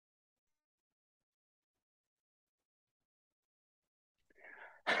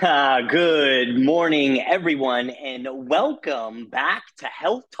Good morning, everyone, and welcome back to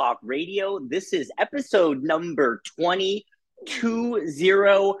Health Talk Radio. This is episode number 2020.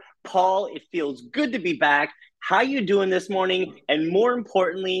 Paul, it feels good to be back. How you doing this morning? And more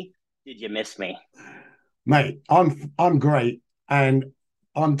importantly, did you miss me? Mate, I'm great, and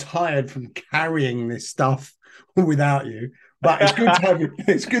I'm tired from carrying this stuff without you. But it's good to have you.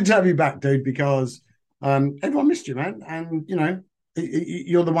 It's good to have you back, dude, because everyone missed you, man, and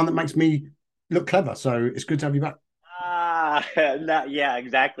you're the one that makes me look clever. So it's good to have you back. Yeah,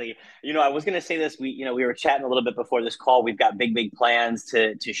 exactly. I was gonna say this. We were chatting a little bit before this call. We've got big plans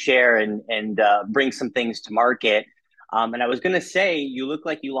to share and bring some things to market. And I was gonna say, you look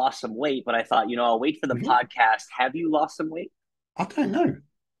like you lost some weight, but I thought, I'll wait for the Mhm. podcast. Have you lost some weight? I don't know.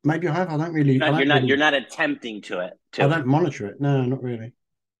 Maybe I have. I don't You're really. I not. You're don't not. You're really. not attempting I to. don't monitor it. No, not really.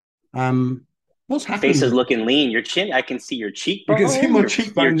 What's Face happened is with looking lean. Your chin. I can see your you can see cheekbone. my Your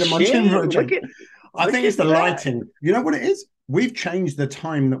cheekbones and my chin chin. for a change. I Look think it's at the that. lighting. You know what it is? We've changed the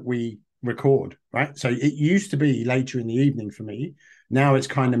time that we record, right? So it used to be later in the evening for me. Now it's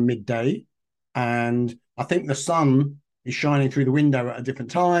kind of midday. And I think the sun is shining through the window at a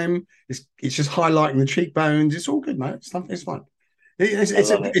different time. It's just highlighting the cheekbones. It's all good, mate. It's fine. I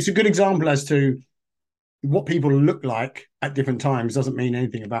love it. It's a good example as to what people look like at different times doesn't mean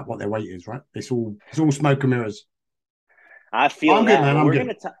anything about what their weight is, right? It's all smoke and mirrors. I feel I'm good, that. man. Well, I'm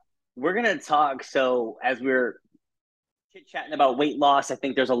good. we're gonna talk. So as we're chit chatting about weight loss, I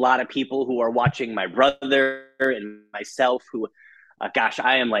think there's a lot of people who are watching my brother and myself who, gosh,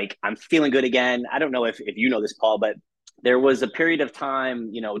 I'm feeling good again. I don't know if you know this, Paul, but there was a period of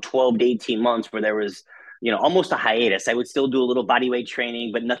time, 12 to 18 months where there was, almost a hiatus. I would still do a little body weight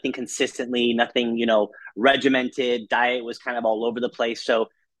training, but nothing consistently, nothing, regimented. Diet was kind of all over the place. So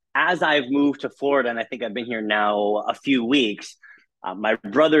as I've moved to Florida, and I think I've been here now a few weeks, my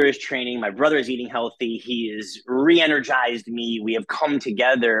brother is training. My brother is eating healthy. He has re-energized me. We have come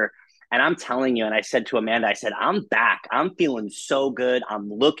together, and I'm telling you. And I said to Amanda, I said, I'm back. I'm feeling so good. I'm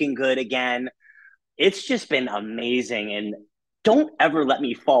looking good again. It's just been amazing. And don't ever let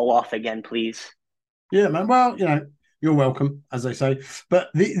me fall off again, please. Yeah, man. Well, you're welcome, as they say. But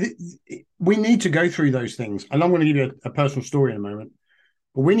we need to go through those things. And I'm going to give you a personal story in a moment.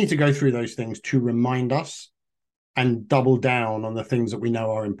 But we need to go through those things to remind us and double down on the things that we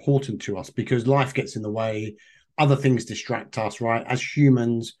know are important to us because life gets in the way. Other things distract us, right? As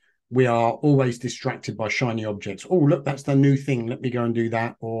humans, we are always distracted by shiny objects. Oh, look, that's the new thing. Let me go and do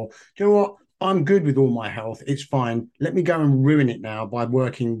that. Or, do you know what? I'm good with all my health. It's fine. Let me go and ruin it now by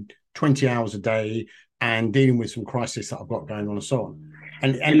working 20 hours a day and dealing with some crisis that I've got going on and so on.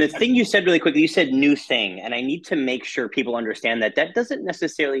 And And and the thing you said really quickly, you said new thing. And I need to make sure people understand that that doesn't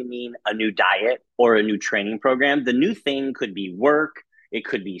necessarily mean a new diet or a new training program. The new thing could be work, it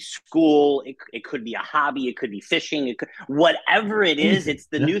could be school, it could be a hobby, it could be fishing, whatever it is, anything. it's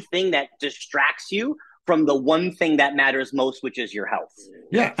the Yeah. new thing that distracts you from the one thing that matters most, which is your health.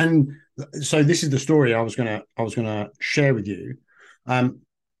 Yeah. And so this is the story I was gonna share with you. Um,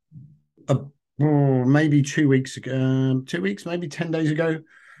 a, maybe 2 weeks ago, 2 weeks, maybe 10 days ago,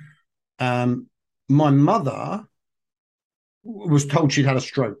 um, my mother was told she'd had a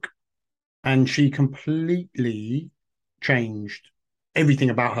stroke and she completely changed everything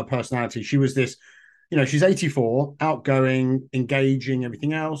about her personality. She was this, she's 84, outgoing, engaging,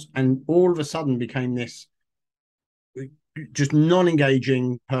 everything else, and all of a sudden became this just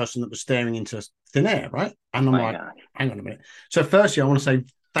non-engaging person that was staring into thin air, right? And I'm My like, God. hang on a minute. So firstly, I want to say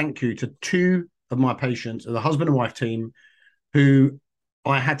thank you to two of my patients, the husband and wife team, who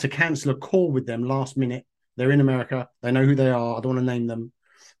I had to cancel a call with them last minute. They're in America. They know who they are. I don't want to name them.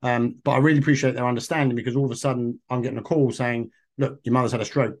 But I really appreciate their understanding because all of a sudden I'm getting a call saying, look, your mother's had a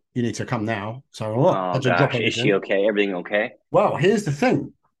stroke. You need to come now. So I Oh had to drop gosh, is she everything. okay? Everything okay? Well, here's the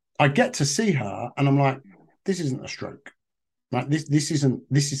thing. I get to see her and I'm like, this isn't a stroke. Right. This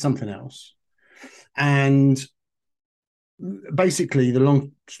is something else. And basically the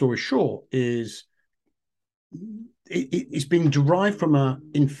long story short is it's been derived from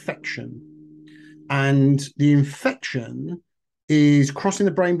an infection. And the infection is crossing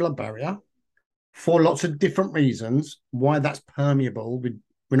the brain blood barrier for lots of different reasons. Why that's permeable,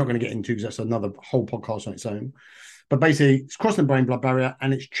 we're not going to get into because that's another whole podcast on its own. But basically, it's crossing the brain blood barrier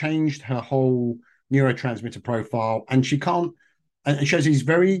and it's changed her whole neurotransmitter profile. And she can't, and she has these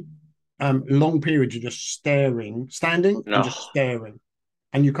very long periods of just staring, standing and just No. staring.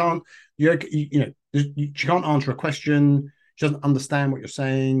 And you can't, she can't answer a question. She doesn't understand what you're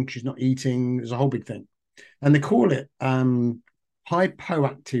saying. She's not eating. There's a whole big thing. And they call it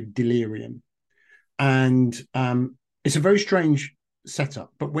hypoactive delirium. And it's a very strange.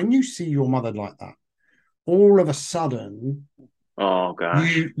 setup. But when you see your mother like that, all of a sudden, Oh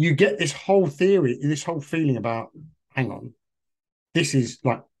gosh. you get this whole theory, this whole feeling about, hang on, this is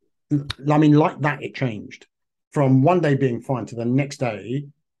like, I mean, like that, it changed from one day being fine to the next day,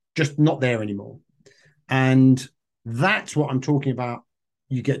 just not there anymore. And that's what I'm talking about.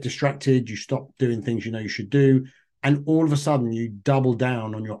 You get distracted, you stop doing things you know you should do. And all of a sudden, you double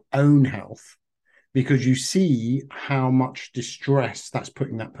down on your own health because you see how much distress that's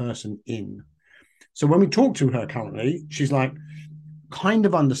putting that person in. So when we talk to her currently, she's like kind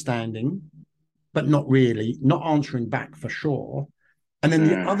of understanding, but not really, not answering back for sure. And then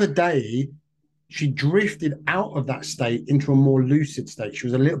the other day, she drifted out of that state into a more lucid state. She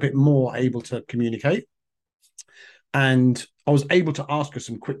was a little bit more able to communicate. And I was able to ask her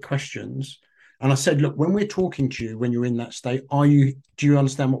some quick questions. And I said, look, when we're talking to you, when you're in that state, do you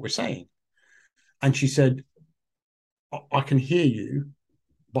understand what we're saying? And she said, I can hear you,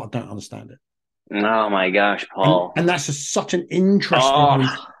 but I don't understand it. Oh my gosh, Paul. And that's such an interesting.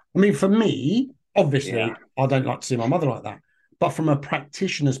 Oh, I mean, for me, obviously, yeah. I don't like to see my mother like that. But from a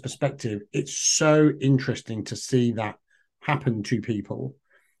practitioner's perspective, it's so interesting to see that happen to people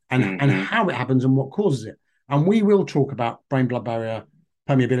and how it happens and what causes it. And we will talk about brain-blood barrier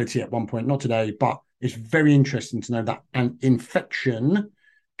permeability at one point, not today, but it's very interesting to know that an infection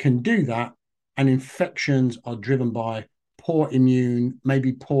can do that. And infections are driven by poor immune,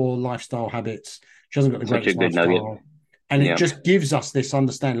 maybe poor lifestyle habits. She hasn't got the Such a greatest good lifestyle. nugget. And it just gives us this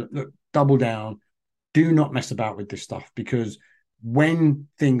understanding, look, double down, do not mess about with this stuff because when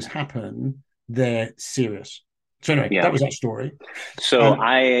things happen, they're serious. So anyway, that was that story. So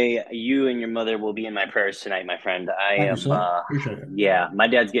you and your mother will be in my prayers tonight, my friend. I Thank you, am, sir. Appreciate it. yeah, my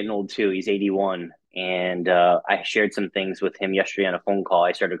dad's getting old too. He's 81. And I shared some things with him yesterday on a phone call.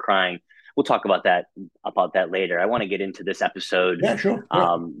 I started crying. We'll talk about that later. I want to get into this episode. Yeah, sure.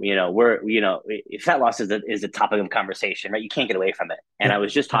 Fat loss is a topic of conversation, right? You can't get away from it. And I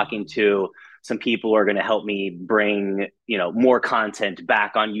was just talking to some people who are going to help me bring, more content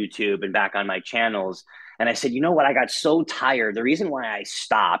back on YouTube and back on my channels. And I said, you know what? I got so tired. The reason why I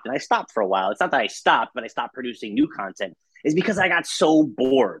stopped, and I stopped for a while, it's not that I stopped, but I stopped producing new content, is because I got so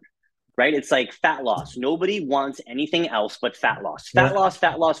bored, right? It's like fat loss. Nobody wants anything else but fat loss. Fat loss,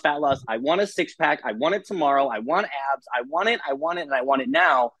 fat loss, fat loss. I want a six pack. I want it tomorrow. I want abs. I want it, and I want it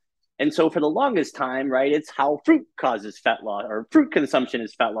now. And so for the longest time, right, it's how fruit causes fat loss or fruit consumption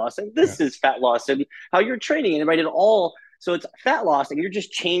is fat loss. And this is fat loss and how you're training and right, it all. So it's fat loss and you're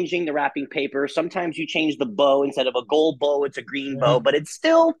just changing the wrapping paper. Sometimes you change the bow instead of a gold bow, it's a green bow, but it's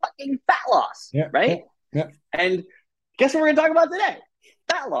still fucking fat loss, right? And guess what we're going to talk about today?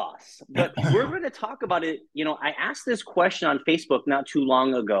 Fat loss. But we're going to talk about it. I asked this question on Facebook not too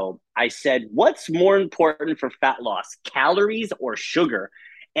long ago. I said, what's more important for fat loss, calories or sugar?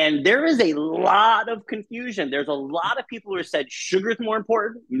 And there is a lot of confusion. There's a lot of people who said sugar is more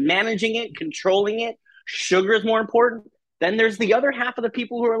important, managing it, controlling it. Sugar is more important. Then there's the other half of the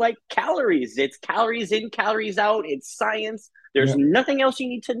people who are like calories. It's calories in, calories out. It's science. There's nothing else you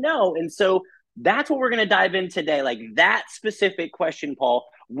need to know. And so that's what we're going to dive in today. Like that specific question, Paul,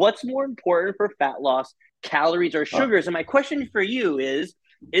 what's more important for fat loss, calories or sugars? And my question for you is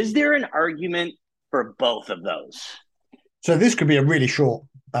there an argument for both of those? So this could be a really short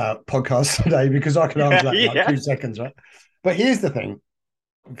podcast today because I could answer that in like 2 seconds, right? But here's the thing.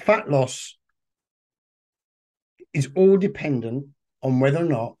 Fat loss is all dependent on whether or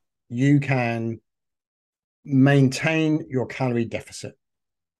not you can maintain your calorie deficit.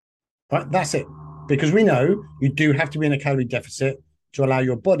 Right? That's it. Because we know you do have to be in a calorie deficit to allow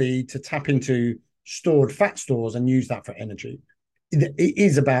your body to tap into stored fat stores and use that for energy. It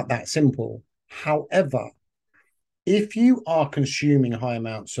is about that simple. However, if you are consuming high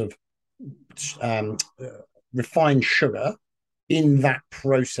amounts of refined sugar in that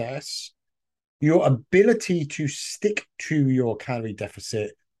process, your ability to stick to your calorie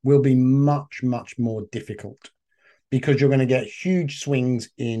deficit will be much, much more difficult because you're going to get huge swings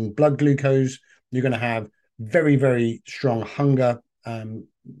in blood glucose. You're going to have very, very strong hunger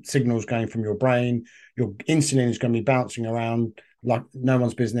signals going from your brain. Your insulin is going to be bouncing around like no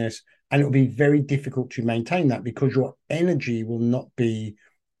one's business. And it will be very difficult to maintain that because your energy will not be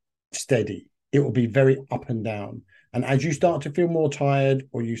steady. It will be very up and down. And as you start to feel more tired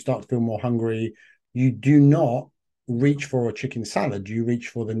or you start to feel more hungry, you do not reach for a chicken salad. You reach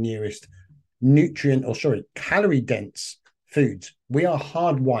for the nearest calorie dense foods. We are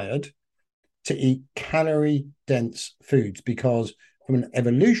hardwired to eat calorie dense foods because from an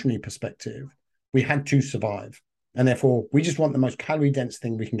evolutionary perspective, we had to survive. And therefore, we just want the most calorie dense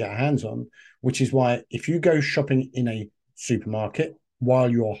thing we can get our hands on, which is why if you go shopping in a supermarket while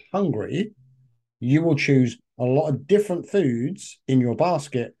you're hungry, you will choose a lot of different foods in your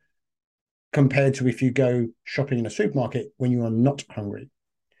basket compared to if you go shopping in a supermarket when you are not hungry.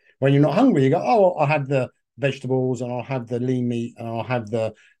 When you're not hungry, you go, oh, I'll have the vegetables and I'll have the lean meat and I'll have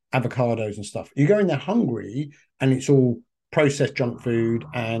the avocados and stuff. You go in there hungry and it's all processed junk food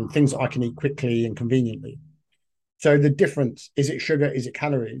and things that I can eat quickly and conveniently. So the difference, is it sugar? Is it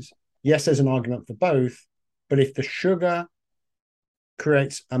calories? Yes, there's an argument for both. But if the sugar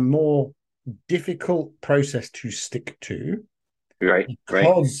creates a more difficult process to stick to, right,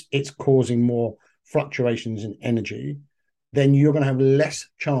 because it's causing more fluctuations in energy, then you're going to have less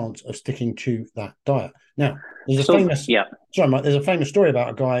chance of sticking to that diet. Now, there's a famous, sorry, Mike, there's a famous story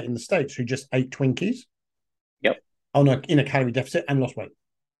about a guy in the States who just ate Twinkies, in a calorie deficit and lost weight.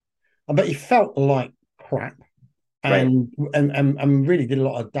 But he felt like crap, and really did a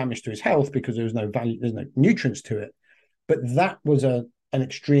lot of damage to his health because there was no value, there's no nutrients to it. But that was an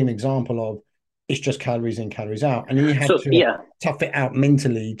extreme example of it's just calories in, calories out, and he had to tough it out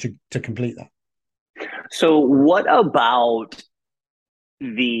mentally to complete that. So what about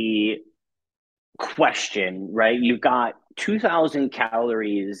the question, right? You've got 2,000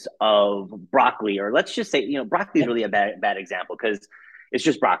 calories of broccoli, or let's just say, broccoli is really a bad example because it's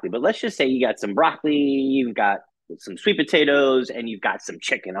just broccoli. But let's just say you got some broccoli, you've got some sweet potatoes, and you've got some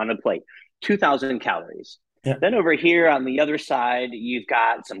chicken on a plate. 2,000 calories. Yeah. Then over here on the other side, you've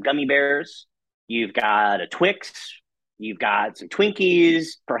got some gummy bears, you've got a Twix, you've got some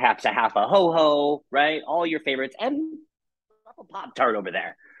Twinkies, perhaps a half a Ho-Ho, right? All your favorites, and a Pop-Tart over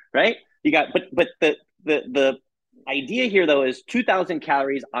there, right? You got, but the idea here though is 2,000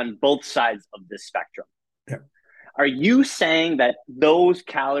 calories on both sides of this spectrum. Yeah. Are you saying that those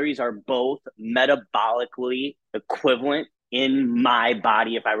calories are both metabolically equivalent in my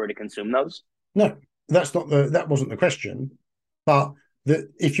body if I were to consume those? No, that wasn't the question. But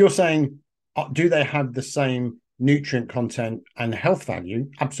if you're saying, do they have the same nutrient content and health value?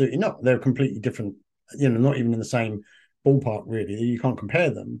 Absolutely not. They're completely different, not even in the same ballpark, really. You can't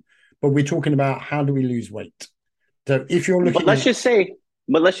compare them. But we're talking about how do we lose weight? So if you're looking, let's just say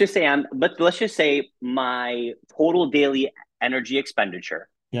my total daily energy expenditure,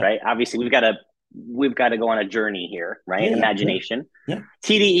 right? Obviously, we've got to go on a journey here, right? Imagination. Yeah.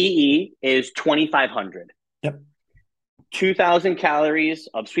 TDEE is 2,500. Yep. 2,000 calories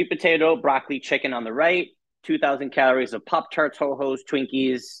of sweet potato, broccoli, chicken on the right. 2,000 calories of Pop-Tarts, Ho-Hos,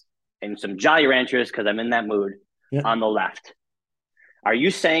 Twinkies, and some Jolly Ranchers because I'm in that mood on the left. Are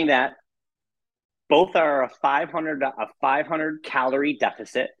you saying that both are a 500 calorie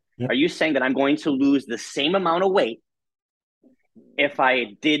deficit? Are you saying that I'm going to lose the same amount of weight if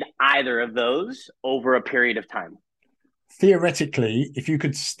I did either of those over a period of time? Theoretically, if you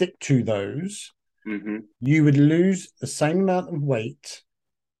could stick to those, you would lose the same amount of weight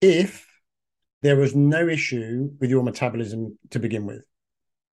if there was no issue with your metabolism to begin with.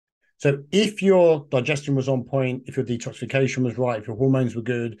 So if your digestion was on point, if your detoxification was right, if your hormones were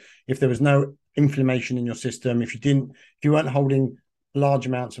good, if there was no inflammation in your system, if you weren't holding large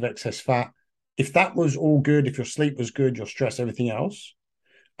amounts of excess fat, if that was all good, if your sleep was good, your stress, everything else,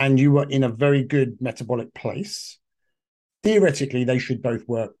 and you were in a very good metabolic place, theoretically, they should both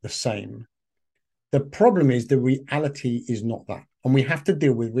work the same. The problem is the reality is not that. And we have to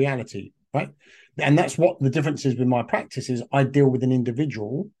deal with reality, right? And that's what the difference is with my practice is I deal with an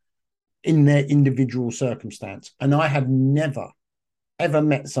individual in their individual circumstance. And I have never, ever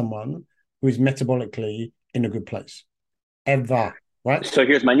met someone who is metabolically in a good place. Ever, right? So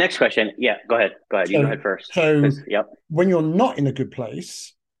here's my next question. Yeah, go ahead. You go ahead first. So when you're not in a good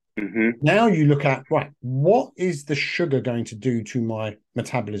place, now you look at, right, what is the sugar going to do to my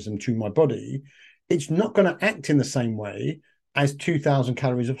metabolism, to my body? It's not going to act in the same way as 2,000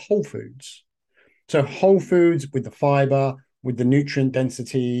 calories of whole foods. So whole foods with the fiber, with the nutrient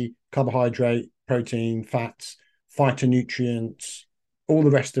density, carbohydrate, protein, fats, phytonutrients, all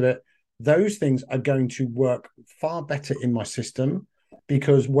the rest of it, those things are going to work far better in my system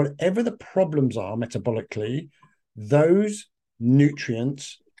because whatever the problems are metabolically, those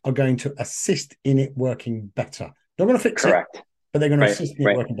nutrients are going to assist in it working better. Not going to fix it, but they're going to assist in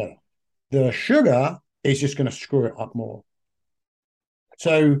it working better. The sugar is just going to screw it up more.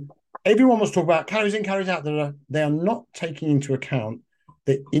 So everyone wants to talk about calories in, calories out. They are not taking into account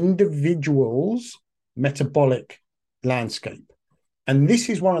the individual's metabolic landscape. And this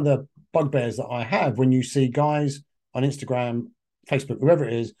is one of the bugbears that I have when you see guys on Instagram, Facebook, whoever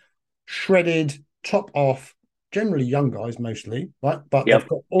it is, shredded, top off, generally young guys mostly, right? But Yep. they've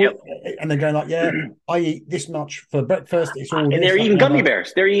got Yep. all, and they're going like, yeah, I eat this much for breakfast. It's all this, They're that, and eating the gummy other,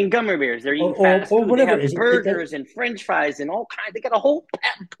 bears. They're eating gummy bears. They're eating fast or food. They whatever it have is. burgers and French fries and all kinds. They got a whole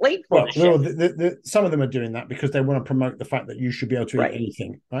plate full Well, of shit. some of them are doing that because they want to promote the fact that you should be able to eat Right.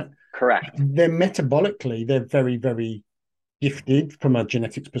 anything, right? Correct. They're metabolically, they're very, very gifted from a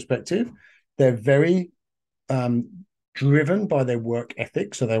genetics perspective. They're very driven by their work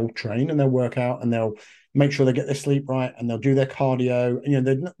ethic. So they'll train and they'll work out and they'll make sure they get their sleep right and they'll do their cardio. And, you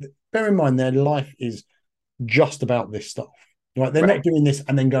know, bear in mind their life is just about this stuff. Right? They're not doing this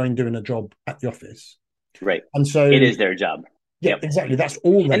and then going doing a job at the office. Right. And so it is their job. Yeah, exactly. That's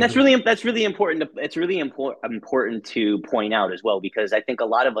all. And that's really important. It's really important to point out as well, because I think a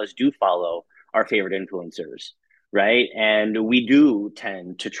lot of us do follow our favorite influencers, right? And we do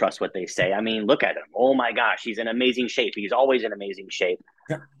tend to trust what they say. I mean, look at him. Oh my gosh, he's in amazing shape. He's always in amazing shape.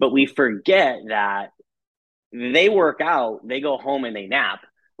 Yeah. But we forget that they work out, they go home and they nap.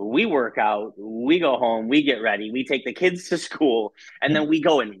 We work out, we go home, we get ready, we take the kids to school, and then we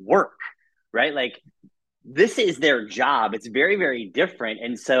go and work, right? Like, this is their job. It's very, very different.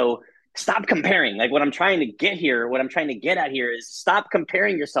 And so stop comparing. Like, what I'm trying to get at here is stop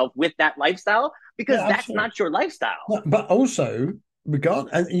comparing yourself with that lifestyle, because that's not your lifestyle. But also,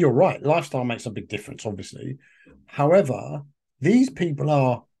 and you're right, lifestyle makes a big difference, obviously. However, these people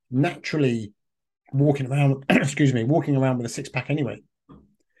are naturally walking around with a six-pack anyway.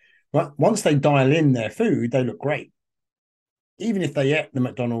 Right? Once they dial in their food, they look great. Even if they ate the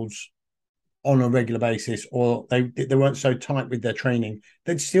McDonald's on a regular basis, or they weren't so tight with their training,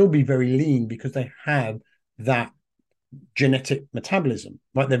 they'd still be very lean because they have that genetic metabolism.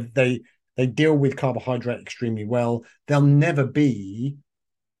 Right? They deal with carbohydrate extremely well. They'll never be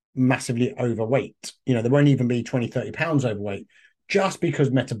massively overweight. You know, they won't even be 20, 30 pounds overweight, just because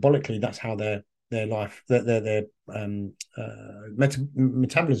metabolically that's how their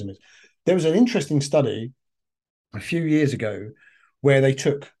metabolism is. There was an interesting study a few years ago where they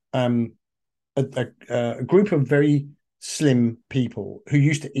took a group of very slim people who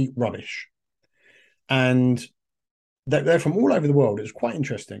used to eat rubbish, and they're from all over the world. It was quite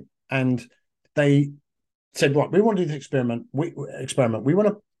interesting, and they said, right, we want to do this experiment. We want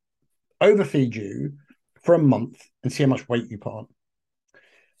to overfeed you for a month and see how much weight you put on.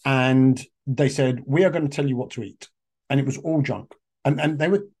 And they said, we are going to tell you what to eat. And it was all junk. And they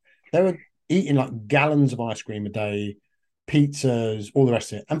were eating like gallons of ice cream a day, pizzas, all the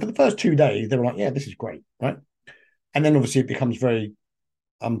rest of it. And for the first 2 days, they were like, yeah, this is great, right? And then obviously it becomes very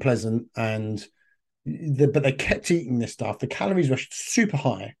unpleasant. But they kept eating this stuff. The calories were super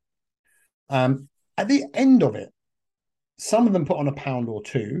high. At the end of it, some of them put on a pound or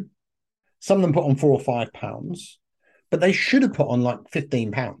two. Some of them put on 4 or 5 pounds. But they should have put on like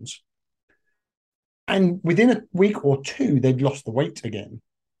 15 pounds. And within a week or two, they'd lost the weight again.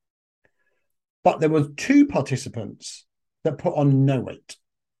 But there were 2 participants that put on no weight.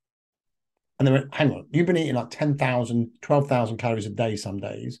 And they went, hang on, you've been eating like 10,000, 12,000 calories a day some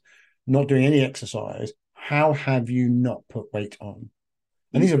days, not doing any exercise. How have you not put weight on?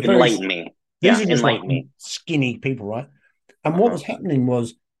 And these are enlighten me. These are just like skinny people, right? And what was happening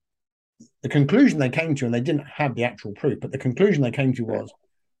was, the conclusion they came to, and they didn't have the actual proof, but the conclusion they came to was,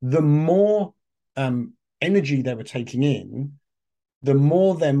 the more energy they were taking in, the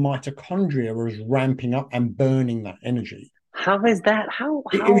more their mitochondria was ramping up and burning that energy. How is that?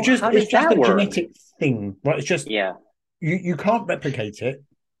 It's just a genetic thing, right? It's just, yeah, you can't replicate it.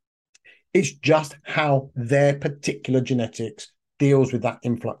 It's just how their particular genetics deals with that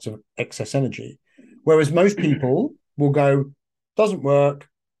influx of excess energy. Whereas most people will go, doesn't work.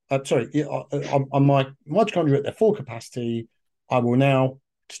 On my mitochondria at their full capacity, I will now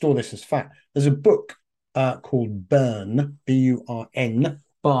store this as fat. There's a book called Burn, B-U-R-N,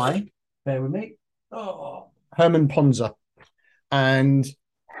 by, bear with me, Herman Ponzer. And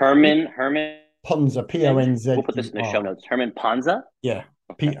Herman Ponzer, P-O-N-Z-E-R. We'll put this in the show notes. Herman Ponzer? Yeah,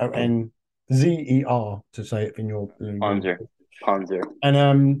 P-O-N-Z-E-R, to say it in your... Ponzer.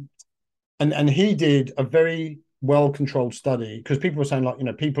 And he did a very well-controlled study, because people were saying, like, you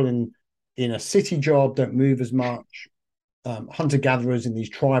know, people in a city job don't move as much. Hunter-gatherers in these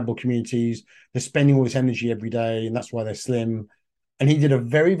tribal communities, they're spending all this energy every day, and that's why they're slim. And he did a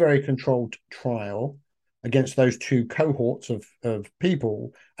very, very controlled trial against those 2 cohorts of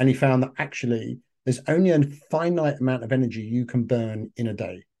people, and he found that actually there's only a finite amount of energy you can burn in a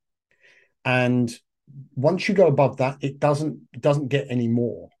day. And once you go above that, it doesn't get any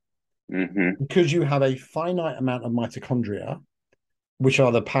more. Mm-hmm. Because you have a finite amount of mitochondria, which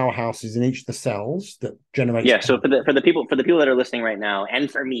are the powerhouses in each of the cells that generate. Yeah. So for the people that are listening right now,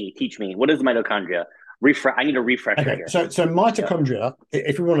 and for me, teach me, what is mitochondria? I need a refresher Okay, here. so Yep. mitochondria,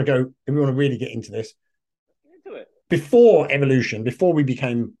 if we want to go, if we want to really get into this, Into it. before evolution, before we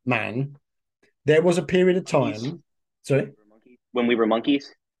became man, there was a period of Monkeys. time. Sorry, When we were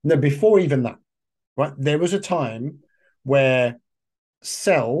monkeys. no, before even that, right? There was a time where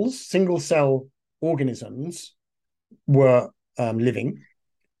cells, single cell organisms, were living,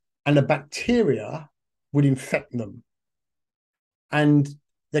 and a bacteria would infect them. And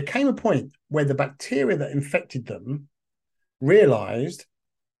there came a point where the bacteria that infected them realized,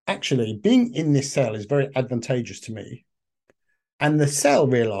 actually, being in this cell is very advantageous to me. And the cell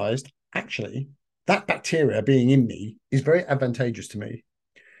realized, actually, that bacteria being in me is very advantageous to me.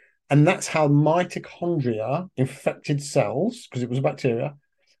 And that's how mitochondria infected cells, because it was a bacteria,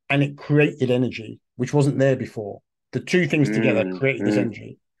 and it created energy, which wasn't there before. The two things together created this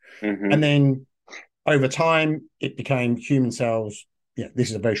energy. And then over time, it became human cells. Yeah, this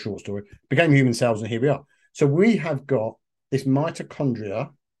is a very short story. Became human cells, and here we are. So we have got this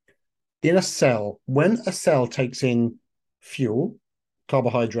mitochondria in a cell. When a cell takes in fuel,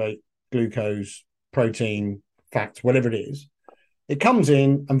 carbohydrate, glucose, protein, fats, whatever it is, it comes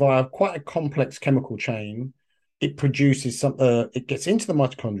in and via quite a complex chemical chain, it produces some. It gets into the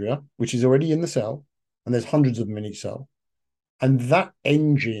mitochondria, which is already in the cell, and there's hundreds of them in each cell. And that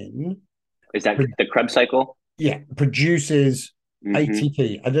engine, Is that the Krebs cycle? yeah, produces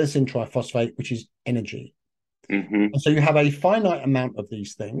ATP, adenosine triphosphate, which is energy. And so you have a finite amount of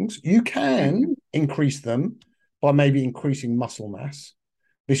these things. You can increase them by maybe increasing muscle mass.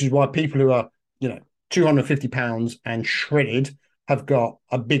 This is why people who are, 250 pounds and shredded have got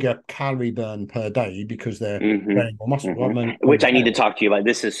a bigger calorie burn per day because they're burning more muscle. Which I need to talk to you about.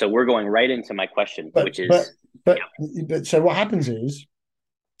 This is so we're going right into my question, which is but so what happens is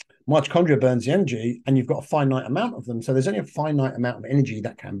mitochondria burns the energy, and you've got a finite amount of them. So there's only a finite amount of energy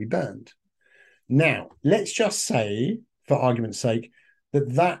that can be burned. Now, let's just say, for argument's sake,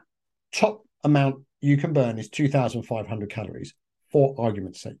 that top amount you can burn is 2,500 calories, for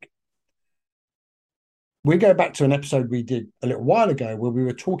argument's sake. We go back to an episode we did a little while ago where we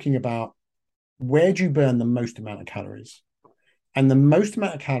were talking about where do you burn the most amount of calories? And the most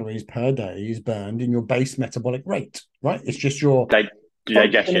amount of calories per day is burned in your base metabolic rate, right? It's just your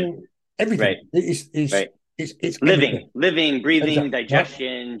digestion, everything. Right. It's living, breathing, exactly.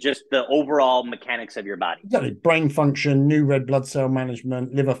 Digestion, right? Just the overall mechanics of your body. Exactly. Brain function, new red blood cell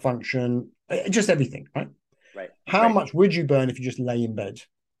management, liver function, just everything, right? Right. How much would you burn if you just lay in bed?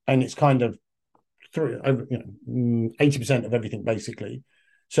 And it's kind of 80% of everything, basically.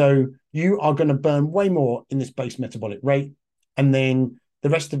 So you are going to burn way more in this base metabolic rate. And then the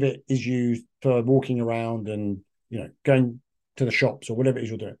rest of it is used for walking around and, going to the shops or whatever it is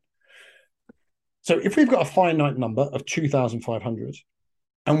you're doing. So if we've got a finite number of 2,500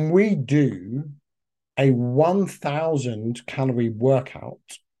 and we do a 1,000 calorie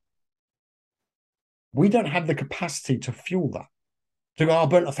workout, we don't have the capacity to fuel that. To go, I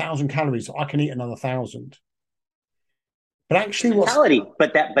burnt 1,000 calories, so I can eat another 1,000. But actually,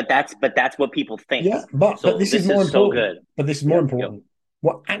 but that's what people think. Yeah, but this is more important. So good. But this is more important. Yep.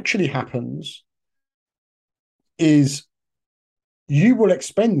 What actually happens is you will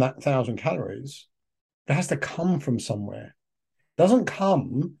expend that 1,000 calories. It has to come from somewhere. It doesn't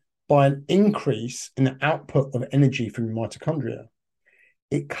come by an increase in the output of energy from your mitochondria.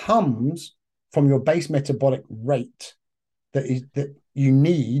 It comes from your base metabolic rate that you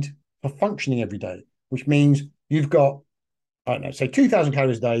need for functioning every day, which means you've got, I don't know, say 2,000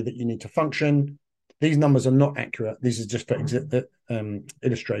 calories a day that you need to function. These numbers are not accurate. This is just for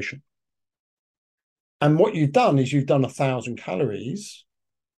illustration. And what you've done is you've done 1,000 calories.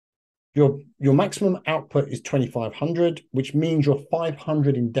 Your maximum output is 2,500, which means you're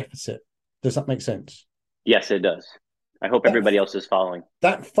 500 in deficit. Does that make sense? Yes, it does. I hope everybody else is following.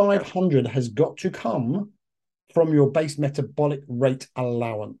 That 500 has got to come from your base metabolic rate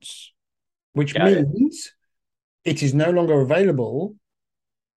allowance, which means it is no longer available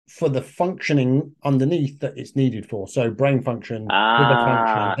for the functioning underneath that it's needed for. So brain function, liver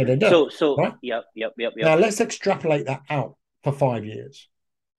function, right? Yep. Now let's extrapolate that out for 5 years.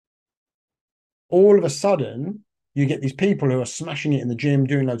 All of a sudden, you get these people who are smashing it in the gym,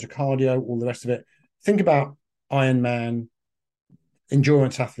 doing loads of cardio, all the rest of it. Think about Ironman,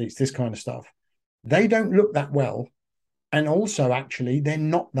 endurance athletes, this kind of stuff. They don't look that well. And also, actually, they're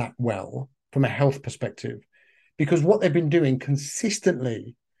not that well from a health perspective, because what they've been doing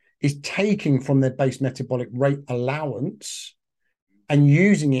consistently is taking from their base metabolic rate allowance and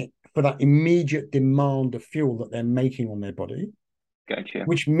using it for that immediate demand of fuel that they're making on their body. Gotcha.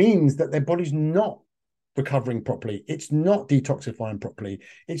 Which means that their body's not recovering properly. It's not detoxifying properly.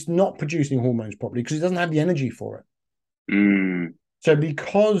 It's not producing hormones properly because it doesn't have the energy for it. Mm. So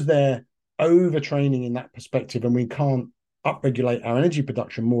because they're overtraining in that perspective and we can't upregulate our energy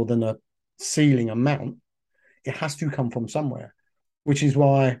production more than a ceiling amount, it has to come from somewhere, which is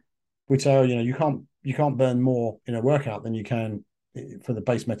why we say, oh, you can't burn more in a workout than you can for the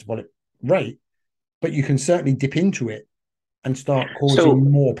base metabolic rate, but you can certainly dip into it and start So,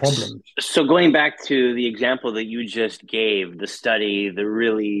 causing more problems. so going back to the example that you just gave, the study, the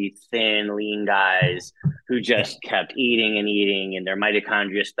really thin, lean guys who Yeah. just kept eating and eating and their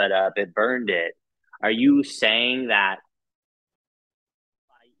mitochondria sped up, it burned it. Are you saying that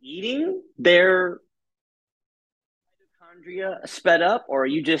by eating, their mitochondria sped up, or are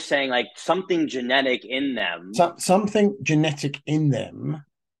you just saying like something genetic in them? So something genetic in them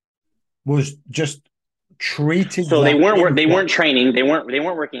was just treated So they that weren't they influx. weren't training, they weren't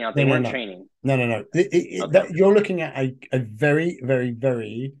working out, No, they no, weren't no, training. no, no, no. Okay. You're looking at a very, very,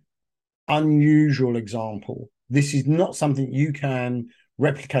 very unusual example. This is not something you can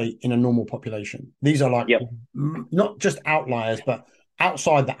replicate in a normal population. These are like Yep. not just outliers, but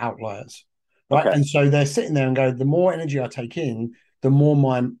outside the outliers, right? Okay. And so they're sitting there and go, the more energy I take in, the more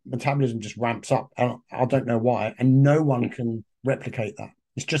my metabolism just ramps up. I don't know why, and no one can replicate that.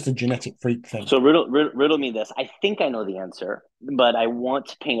 It's just a genetic freak thing. So riddle me this. I think I know the answer, but I want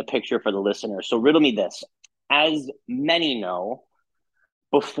to paint a picture for the listener. So riddle me this. As many know,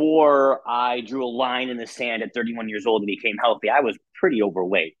 before I drew a line in the sand at 31 years old and became healthy, I was pretty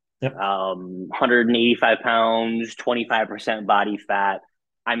overweight. Yep. 185 pounds, 25% body fat.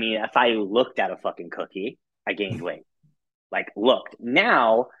 I mean, if I looked at a fucking cookie, I gained weight. Like, looked.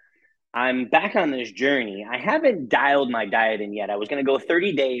 Now I'm back on this journey. I haven't dialed my diet in yet. I was going to go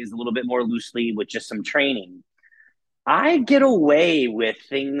 30 days a little bit more loosely with just some training. I get away with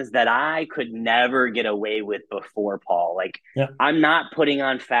things that I could never get away with before, Paul. Like, Yep. I'm not putting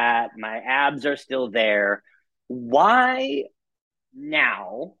on fat, my abs are still there. Why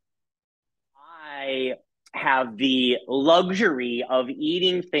now I have the luxury of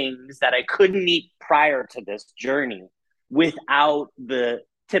eating things that I couldn't eat prior to this journey without the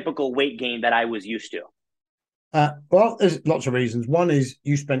typical weight gain that I was used to? Well, there's lots of reasons. One is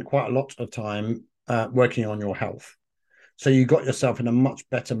you spent quite a lot of time working on your health. So you got yourself in a much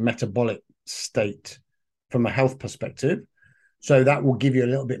better metabolic state from a health perspective. So that will give you a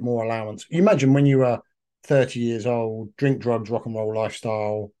little bit more allowance. You imagine when you were 30 years old, drink, drugs, rock and roll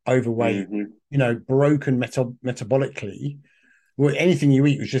lifestyle, overweight, broken metabolically. Well, anything you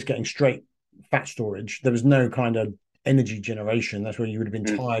eat was just getting straight fat storage. There was no kind of energy generation. That's where you would have been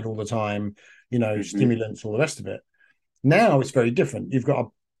Mm-hmm. tired all the time, Mm-hmm. stimulants, all the rest of it. Now it's very different. You've got a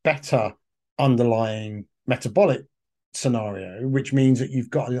better underlying metabolic scenario, which means that you've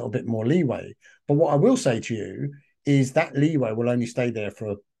got a little bit more leeway. But what I will say to you is that leeway will only stay there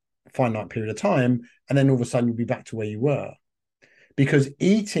for a finite period of time, and then all of a sudden you'll be back to where you were. Because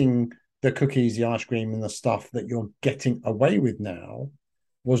eating the cookies, the ice cream, and the stuff that you're getting away with now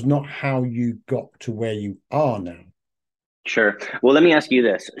was not how you got to where you are now. Sure. Well, let me ask you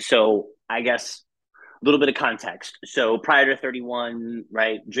this. So, I guess a little bit of context. So, prior to 31,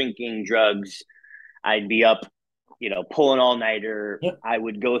 right, drinking, drugs, I'd be up, pulling all nighter. Yep. I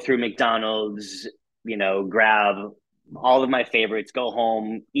would go through McDonald's, grab all of my favorites, go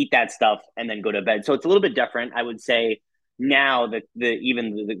home, eat that stuff, and then go to bed. So it's a little bit different. I would say now that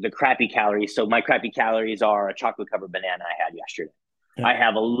the crappy calories. So my crappy calories are a chocolate covered banana I had yesterday. Yep. I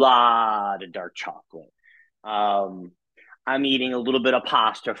have a lot of dark chocolate. I'm eating a little bit of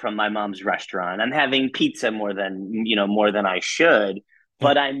pasta from my mom's restaurant. I'm having pizza more than I should,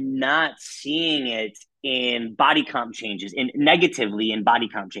 but I'm not seeing it in body comp changes, in negatively in body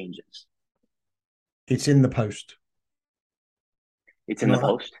comp changes. It's in the post. It's in the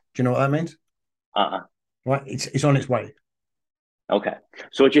post. Do you know what that means? Right, it's on its way. Okay,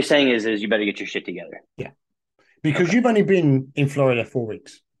 so what you're saying is you better get your shit together. Yeah, because you've only been in Florida 4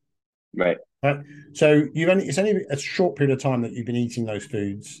 weeks. Right. So it's only a short period of time that you've been eating those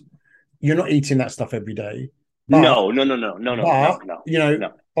foods. You're not eating that stuff every day. But, no.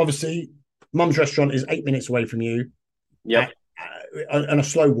 Obviously, Mum's restaurant is 8 minutes away from you. Yep. And a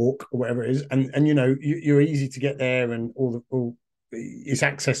slow walk or whatever it is, and you're easy to get there, and it's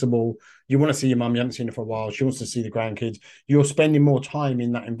accessible. You want to see your mum, you haven't seen her for a while. She wants to see the grandkids. You're spending more time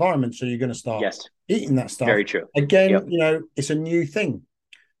in that environment, so you're going to start eating that stuff. Very true. Again, it's a new thing.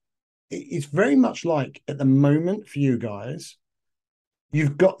 It's very much like at the moment for you guys,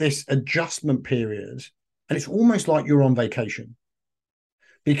 you've got this adjustment period, and it's almost like you're on vacation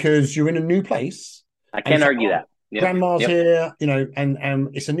because you're in a new place. I can't argue that. Yep. grandma's Yep. here, and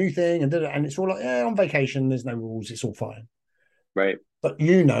it's a new thing, and it's all like, yeah, on vacation, there's no rules, it's all fine. Right. But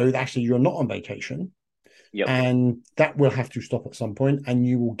that actually you're not on vacation, Yep. and that will have to stop at some point, and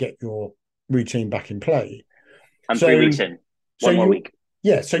you will get your routine back in play. I'm So, 3 weeks in. so One more you, week.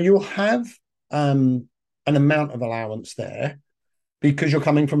 yeah, so you'll have an amount of allowance there because you're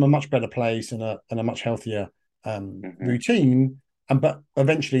coming from a much better place and a much healthier Mm-hmm. routine, but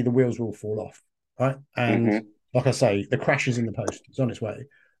eventually the wheels will fall off, right? And Mm-hmm. like I say, the crash is in the post; it's on its way,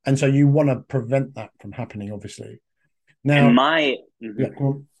 and so you want to prevent that from happening, obviously. And Now, my yeah,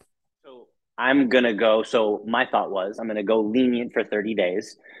 so I'm gonna go. So my thought was I'm gonna go lenient for 30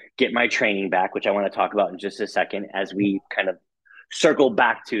 days, get my training back, which I want to talk about in just a second as we kind of circle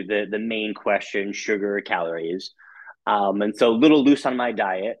back to the main question: sugar, calories. And so a little loose on my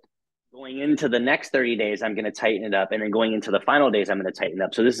diet. Going into the next 30 days, I'm going to tighten it up, and then going into the final days, I'm going to tighten it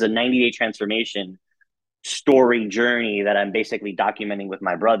up. So this is a 90-day transformation story journey that I'm basically documenting with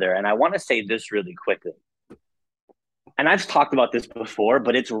my brother. And I want to say this really quickly. And I've talked about this before,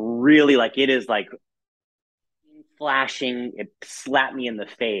 but it's really like it is like flashing. It slapped me in the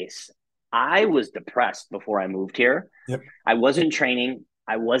face. I was depressed before I moved here. yep, I wasn't training.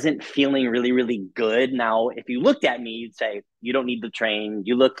 I wasn't feeling really, really good. Now, if you looked at me, you'd say, you don't need to train.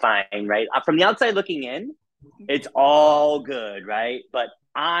 You look fine, right? From the outside looking in, it's all good, right? But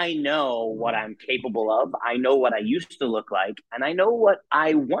I know what I'm capable of. I know what I used to look like, and I know what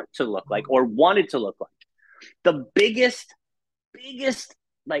I want to look like or wanted to look like. The biggest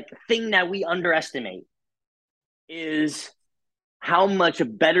like thing that we underestimate is how much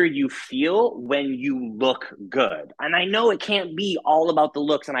better you feel when you look good. And I know it can't be all about the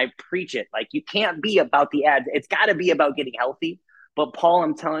looks, and I preach it. Like, you can't be about the ads. It's got to be about getting healthy. But Paul,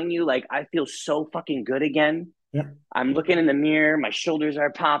 I'm telling you, like, I feel so fucking good again. yep. I'm looking in the mirror, my shoulders are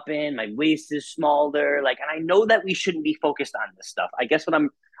popping, my waist is smaller. Like, and I know that we shouldn't be focused on this stuff. I guess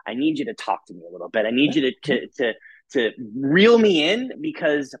I need you to talk to me a little bit. I need you to reel me in,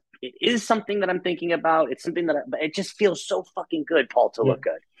 because it is something that I'm thinking about. It's something but it just feels so fucking good, Paul, to Yeah. look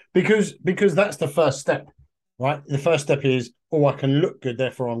good. Because that's the first step, right? The first step is, oh, I can look good,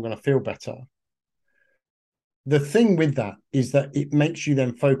 therefore I'm going to feel better. The thing with that is that it makes you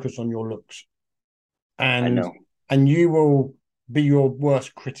then focus on your looks, I and know. and you will be your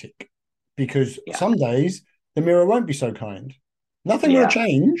worst critic, because Yeah. some days the mirror won't be so kind. Nothing will have Yeah.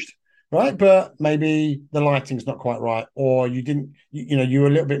 changed, right? But maybe the lighting's not quite right, or you didn't, you were a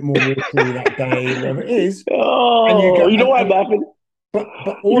little bit more watery that day, whatever it is, and you Oh, go, you know why I'm and laughing? but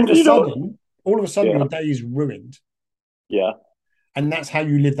You know. all of a sudden Yeah. your day is ruined. Yeah. And that's how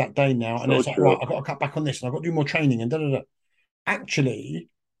you live that day now. And So it's like, right, true. I've got to cut back on this, and I've got to do more training, and da da da. Actually,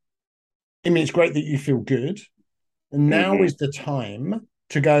 I mean, it's great that you feel good. And now Mm-hmm. is the time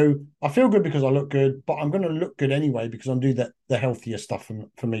to go, I feel good because I look good, but I'm going to look good anyway because I'm doing the healthier stuff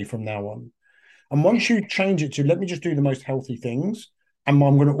for me from now on. And once you change it to, let me just do the most healthy things, and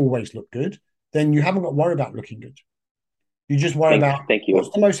I'm going to always look good, then you haven't got to worry about looking good. You just worry about, Thank what's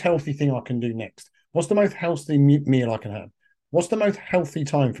you. the most healthy thing I can do next? What's the most healthy meal I can have? What's the most healthy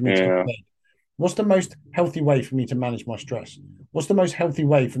time for me to go to Yeah. bed? What's the most healthy way for me to manage my stress? What's the most healthy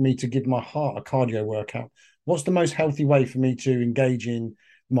way for me to give my heart a cardio workout? What's the most healthy way for me to engage in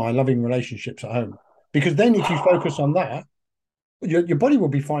my loving relationships at home? Because then if you focus on that, your body will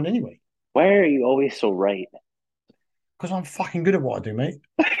be fine anyway. Why are you always so right? Because I'm fucking good at what I do, mate.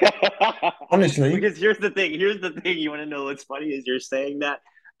 Honestly. Because here's the thing. Here's the thing. You want to know what's funny is you're saying that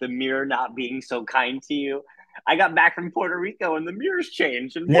the mirror not being so kind to you. I got back from Puerto Rico and the mirrors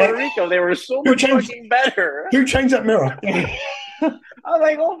changed. In Yeah. Puerto Rico, they were so Who much changed fucking better. who changed that mirror? I'm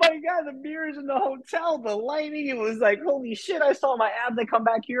like, oh my God, the mirrors in the hotel, the lighting. It was like, holy shit, I saw my abs. I come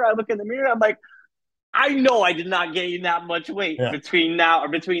back here, I look in the mirror, I'm like, I know I did not gain that much weight Yeah. between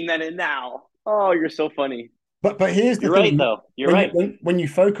then and now. Oh, you're so funny. But here's the You're right, thing: though. You're right. when you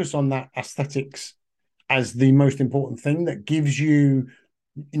focus on that aesthetics as the most important thing that gives you,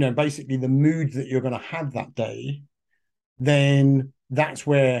 basically the mood that you're going to have that day, then that's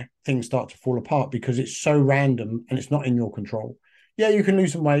where things start to fall apart because it's so random and it's not in your control. Yeah, you can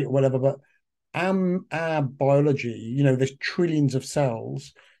lose some weight or whatever, but our biology, there's trillions of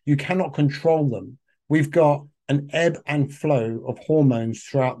cells. You cannot control them. We've got an ebb and flow of hormones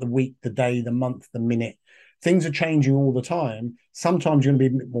throughout the week, the day, the month, the minute. Things are changing all the time. Sometimes you're going to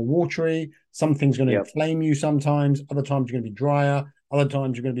be a bit more watery. Something's going to Yep. inflame you sometimes. Other times you're going to be drier. Other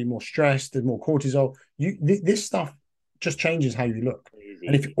times you're going to be more stressed. There's more cortisol. This stuff just changes how you look.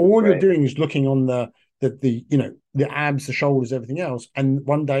 And if Crazy. all you're Right. doing is looking on the abs, the shoulders, everything else, and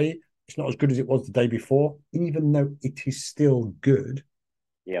one day it's not as good as it was the day before, even though it is still good.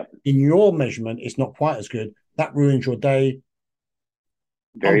 Yep. In your measurement, it's not quite as good, That ruins your day.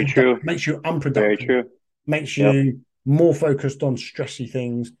 Very true. Makes you Very unproductive, true. makes Yep. you more focused on stressy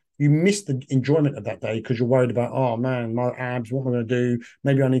things. You miss the enjoyment of that day because you're worried about, oh man, my abs, what am I going to do?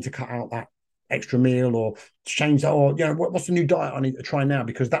 Maybe I need to cut out that extra meal or change that, or what's the new diet I need to try now?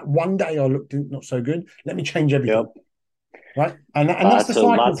 Because that one day I looked not so good. Let me change everything. Yep. Right. And that's the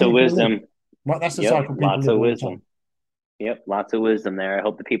cycle Lots of people live. wisdom. Right. That's the Yep. cycle people Lots live of all the time. wisdom. Yep, lots of wisdom there. I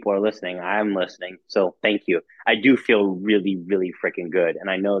hope the people are listening. I'm listening. So thank you. I do feel really, really freaking good. And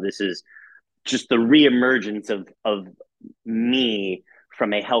I know this is just the reemergence of me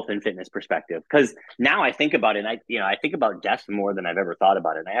from a health and fitness perspective. Because now I think about it, and I think about death more than I've ever thought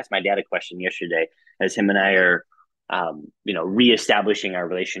about it. And I asked my dad a question yesterday as him and I are reestablishing our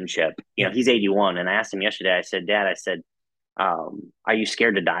relationship. He's 81. And I asked him yesterday, I said, Dad, are you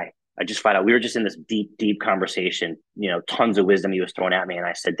scared to die? I just found out we were just in this deep, deep conversation, tons of wisdom he was throwing at me. And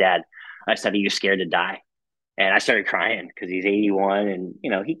I said, Dad, are you scared to die? And I started crying because he's 81 and,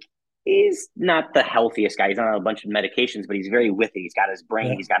 he's not the healthiest guy. He's not on a bunch of medications, but he's very with it. He's got his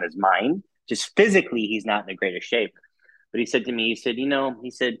brain, he's got his mind. Just physically, he's not in the greatest shape. But he said to me,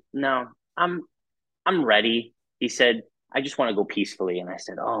 no, I'm ready. He said, I just want to go peacefully. And I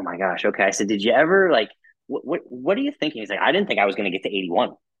said, oh my gosh. Okay. I said, did you ever what are you thinking? He's like, I didn't think I was going to get to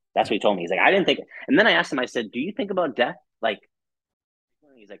 81. That's what he told me. He's like, I didn't think. And then I asked him, I said, do you think about death?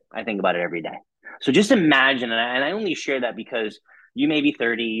 He's like, I think about it every day. So just imagine, and I only share that because you may be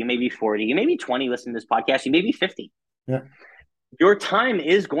 30, you may be 40, you may be 20 listening to this podcast, you may be 50. Yeah. Your time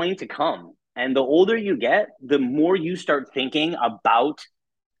is going to come. And the older you get, the more you start thinking about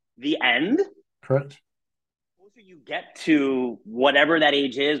the end. Correct. The closer you get to whatever that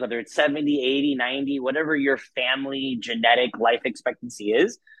age is, whether it's 70, 80, 90, whatever your family genetic life expectancy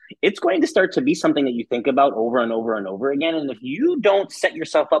is, it's going to start to be something that you think about over and over and over again. And if you don't set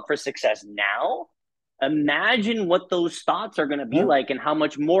yourself up for success now, imagine what those thoughts are going to be like and how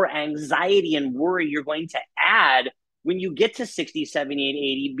much more anxiety and worry you're going to add when you get to 60, 70, and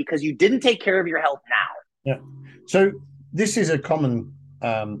 80 because you didn't take care of your health now. Yeah. So this is a common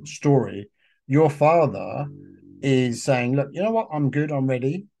story. Your father is saying, look, you know what? I'm good. I'm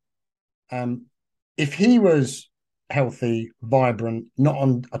ready. If he was healthy, vibrant, not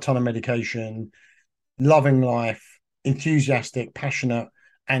on a ton of medication, loving life, enthusiastic, passionate,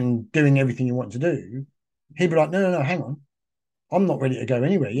 and doing everything you want to do, he'd be like, no, hang on. I'm not ready to go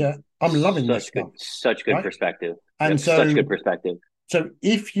anywhere yet. I'm loving this stuff. Such good perspective. And such good perspective. So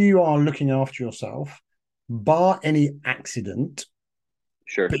if you are looking after yourself, bar any accident,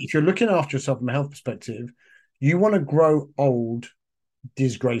 sure. But if you're looking after yourself from a health perspective, you want to grow old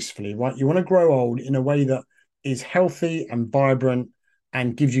disgracefully, right? You want to grow old in a way that is healthy and vibrant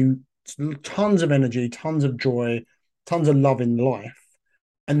and gives you tons of energy, tons of joy, tons of love in life.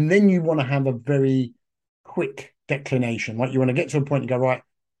 And then you want to have a very quick declination, right? You want to get to a point and go, right,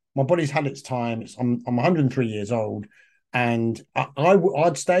 my body's had its time. I'm 103 years old and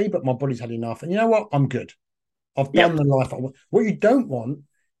I'd stay, but my body's had enough. And you know what? I'm good. I've done the life I want. What you don't want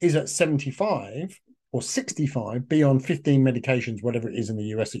is at 75 or 65 be on 15 medications, whatever it is in the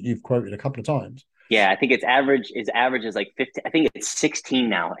US that you've quoted a couple of times. Yeah, I think its average is like 50. I think it's 16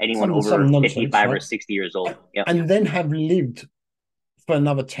 now. Anyone over 55 or 60 years old. Yep. And then have lived for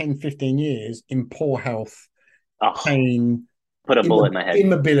another 10, 15 years in poor health, pain, put a bullet in my head,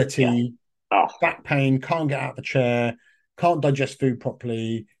 immobility, back pain, can't get out of the chair, can't digest food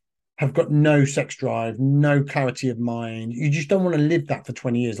properly, have got no sex drive, no clarity of mind. You just don't want to live that for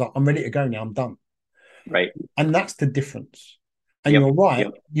 20 years. Like, I'm ready to go now. I'm done. Right. And that's the difference. And you're right.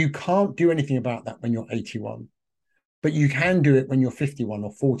 You can't do anything about that when you're 81, but you can do it when you're 51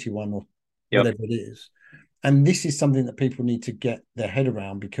 or 41 or whatever it is. And this is something that people need to get their head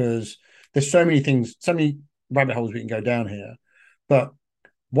around because there's so many things, so many rabbit holes we can go down here. But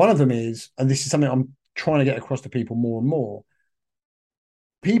one of them is, and this is something I'm trying to get across to people more and more,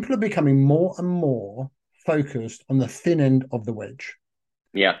 people are becoming more and more focused on the thin end of the wedge.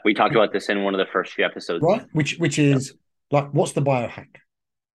 Yeah, we talked about this in one of the first few episodes. Right, which is like, what's the biohack?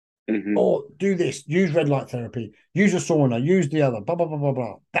 Mm-hmm. Or do this, use red light therapy, use a sauna, use the other, blah, blah, blah, blah,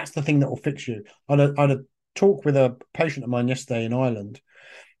 blah. That's the thing that will fix you. I had a talk with a patient of mine yesterday in Ireland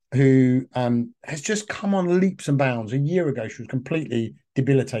who has just come on leaps and bounds. A year ago, she was completely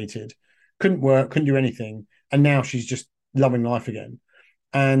debilitated, couldn't work, couldn't do anything. And now she's just loving life again.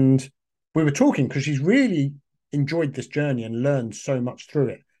 And we were talking because she's really enjoyed this journey and learned so much through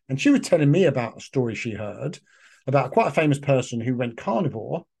it. And she was telling me about a story she heard about quite a famous person who went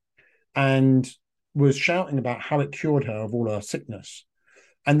carnivore and was shouting about how it cured her of all her sickness.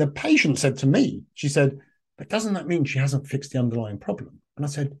 And the patient said to me, she said, but doesn't that mean she hasn't fixed the underlying problem? And I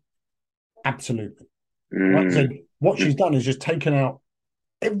said, absolutely. Right. So what she's done is just taken out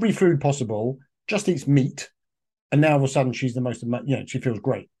every food possible, just eats meat, and now all of a sudden she's the most, she feels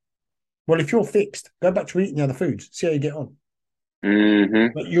great. Well, if you're fixed, go back to eating the other foods, see how you get on.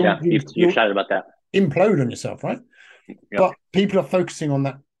 But Yeah, you've shouted about that. Implode on yourself, right? Yep. But people are focusing on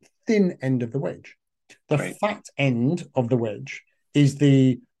that thin end of the wedge. The fat end of the wedge is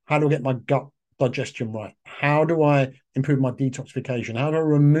the how do I get my gut digestion right? How do I improve my detoxification? How do I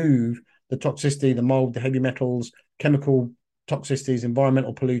remove the toxicity, the mold, the heavy metals, chemical toxicities,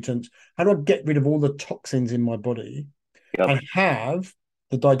 environmental pollutants? How do I get rid of all the toxins in my body and have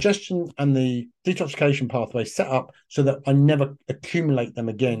the digestion and the detoxification pathway set up so that I never accumulate them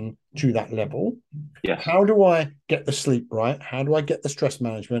again to that level? Yes. How do I get the sleep right? How do I get the stress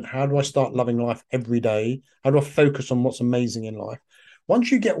management? How do I start loving life every day? How do I focus on what's amazing in life?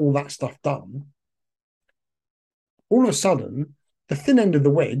 Once you get all that stuff done, all of a sudden, the thin end of the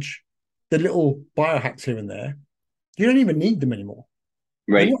wedge, the little biohacks here and there, you don't even need them anymore.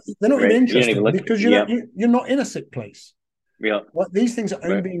 Right. They're not even interested even because you're not in a sick place. Yeah. These things are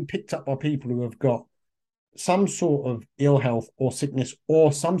only being picked up by people who have got some sort of ill health or sickness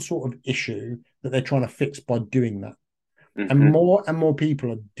or some sort of issue that they're trying to fix by doing that. And more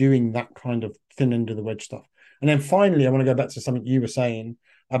people are doing that kind of thin end of the wedge stuff. And then finally, I want to go back to something you were saying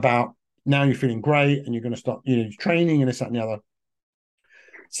about now you're feeling great and you're going to start training and this, that, and the other.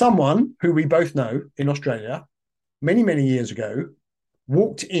 Someone who we both know in Australia many, many years ago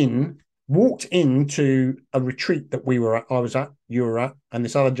walked into a retreat that I was at, you were at, and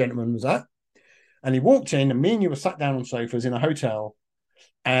this other gentleman was at. And he walked in, and me and you were sat down on sofas in a hotel.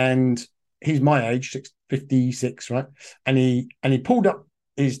 And he's my age, 56, right? And he pulled up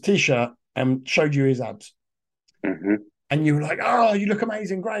his t-shirt and showed you his abs. And you were like, "Oh, you look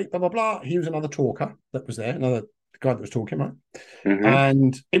amazing, great, blah blah blah." He was another talker that was there, another guy that was talking, right?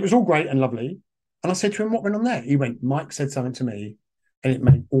 And it was all great and lovely. And I said to him, "What went on there?" He went, "Mike said something to me, and it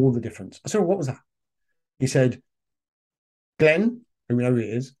made all the difference." I said, well, "What was that?" He said, "Glenn, who we know who he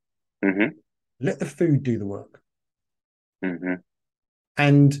is, let the food do the work."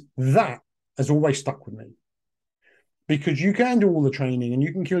 And that has always stuck with me because you can do all the training and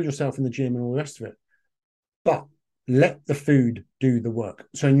you can kill yourself in the gym and all the rest of it, but let the food do the work.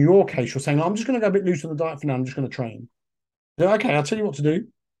 So in your case, you're saying, "I'm just going to go a bit loose on the diet for now. I'm just going to train." Okay, I'll tell you what to do.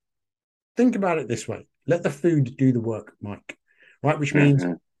 Think about it this way. Let the food do the work, Mike, right? Which means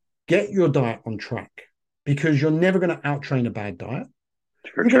get your diet on track because you're never going to out-train a bad diet.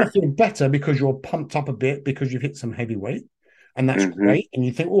 You're going to feel better because you're pumped up a bit because you've hit some heavy weight. And that's great. And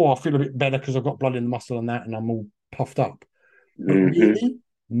you think, "Oh, I feel a bit better because I've got blood in the muscle and that, and I'm all puffed up." But really,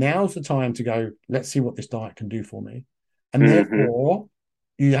 now's the time to go, let's see what this diet can do for me. And therefore,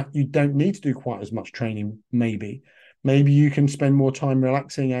 you don't need to do quite as much training, maybe. Maybe you can spend more time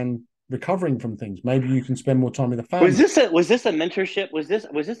relaxing and recovering from things. Maybe you can spend more time with the family. Was this a mentorship? Was this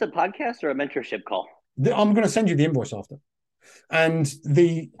a podcast or a mentorship call? I'm going to send you the invoice after. And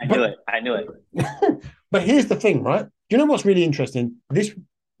I knew it. But here's the thing, right? Do you know what's really interesting? This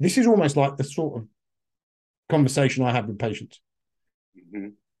is almost like the sort of conversation I have with patients,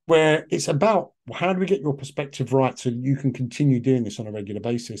 where it's about how do we get your perspective right so you can continue doing this on a regular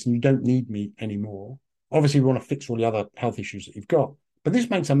basis and you don't need me anymore. Obviously, we want to fix all the other health issues that you've got, but this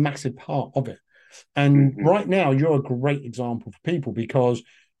makes a massive part of it. And right now, you're a great example for people because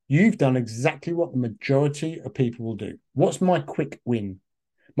you've done exactly what the majority of people will do. What's my quick win?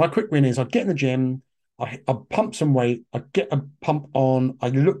 My quick win is I get in the gym, I pump some weight, I get a pump on, I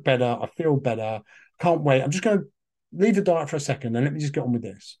look better, I feel better, can't wait. I'm just going to leave the diet for a second and let me just get on with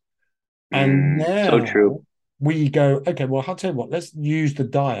this. And now so true. We go, okay, well, I'll tell you what, let's use the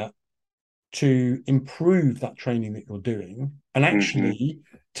diet to improve that training that you're doing and actually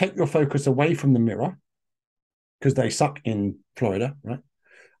take your focus away from the mirror because they suck in Florida, right?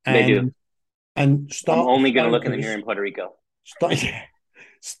 They do. And start. I'm only going to look in the mirror in Puerto Rico.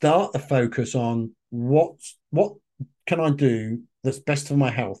 Start the focus on what can I do that's best for my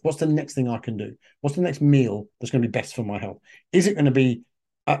health? What's the next thing I can do? What's the next meal that's going to be best for my health? Is it going to be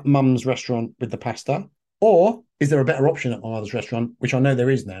at mum's restaurant with the pasta? Or is there a better option at my mother's restaurant, which I know there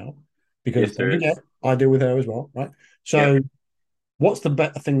is now, because don't forget, I deal with her as well, right? So what's the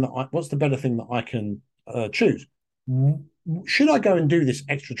better thing that I can choose? Should I go and do this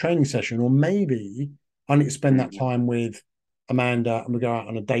extra training session, or maybe I need to spend that time with Amanda and we go out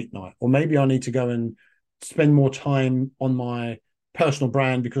on a date night, or maybe I need to go and spend more time on my personal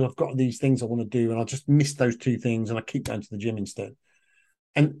brand because I've got these things I want to do and I just miss those two things and I keep going to the gym instead.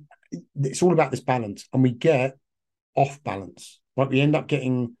 And it's all about this balance, and we get off balance, right? We end up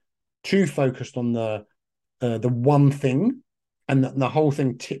getting too focused on the one thing, and the whole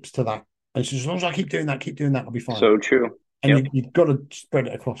thing tips to that And so as long as I keep doing that, I'll be fine. So true. And Yep. you've got to spread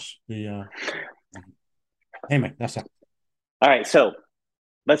it across the. Anyway, that's that. All right. So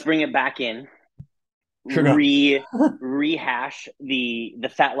let's bring it back in. Sugar. Rehash the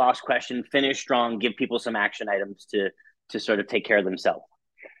fat loss question. Finish strong. Give people some action items to sort of take care of themselves.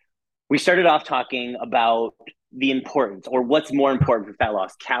 We started off talking about the importance, or what's more important for fat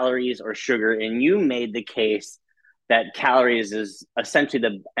loss, calories or sugar, and you made the case that calories is essentially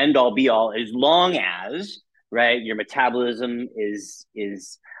the end all be all, as long as, right, your metabolism is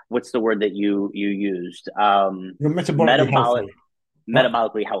what's the word that you used? You're metabolically Metabolic healthy.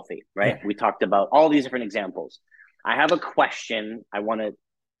 metabolically healthy, right? Yeah. We talked about all these different examples. I have a question I want to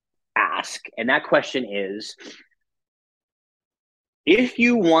ask, and that question is, if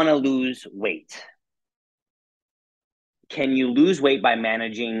you want to lose weight, can you lose weight by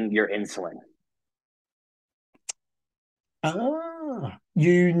managing your insulin?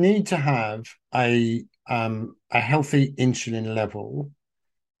 You need to have a healthy insulin level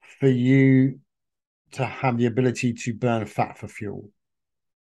for you to have the ability to burn fat for fuel.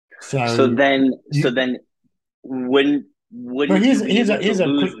 So then wouldn't here's you be able to a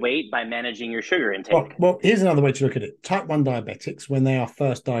lose quick. weight by managing your sugar intake? Well, here's another way to look at it. Type 1 diabetics, when they are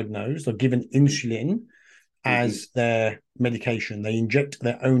first diagnosed, are given insulin as their medication. They inject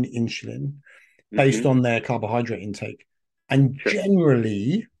their own insulin based on their carbohydrate intake. And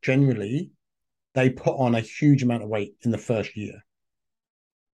generally, they put on a huge amount of weight in the first year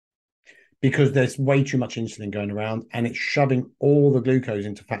because there's way too much insulin going around and it's shoving all the glucose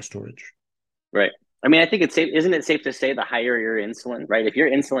into fat storage. Right. I mean, I think it's safe. Isn't it safe to say the higher your insulin, right? If your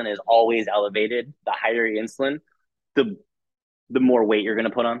insulin is always elevated, the higher your insulin, the more weight you're going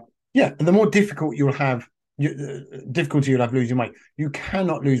to put on. Yeah, and the more difficult you'll have, difficulty you'll have losing weight. You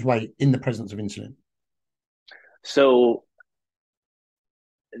cannot lose weight in the presence of insulin. So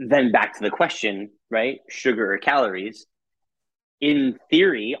then back to the question, right? Sugar or calories? In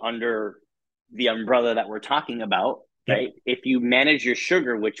theory, under the umbrella that we're talking about, right? If you manage your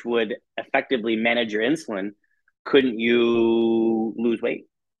sugar, which would effectively manage your insulin, couldn't you lose weight?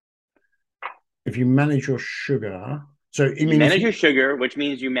 If you manage your sugar, so you manage your sugar, which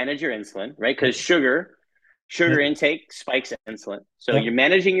means you manage your insulin, right? Because sugar intake spikes insulin. So you're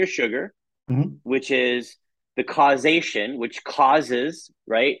managing your sugar, which is the causation, which causes,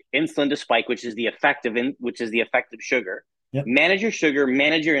 right, insulin to spike, which is the effect of sugar. Yep. Manage your sugar,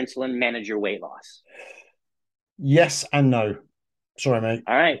 manage your insulin, manage your weight loss. Yes and no. Sorry, mate.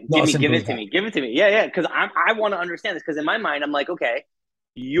 All right, give it to me. Give it to me. Yeah, because I want to understand this, because in my mind, I'm like, okay,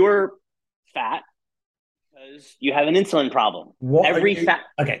 you're fat because you have an insulin problem.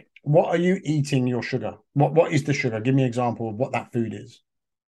 Okay, what are you eating your sugar? What is the sugar? Give me an example of what that food is.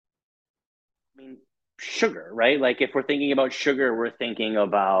 I mean, sugar, right? Like if we're thinking about sugar, we're thinking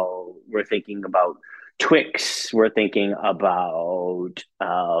about Twix, we're thinking about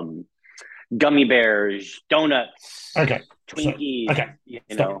gummy bears, donuts, Twinkies. So, you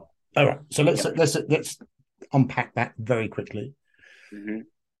know. All right. So let's unpack that very quickly.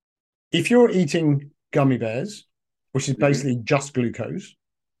 If you're eating gummy bears, which is basically just glucose,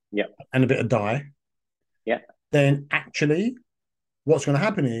 and a bit of dye, then actually, what's going to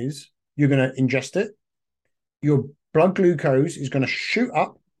happen is you're going to ingest it. Your blood glucose is going to shoot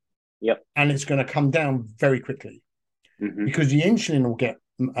up, and it's going to come down very quickly because the insulin will get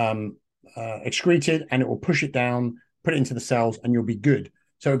excreted and it will push it down, put it into the cells, and you'll be good.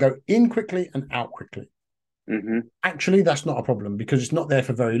 So it'll go in quickly and out quickly. Actually, that's not a problem because it's not there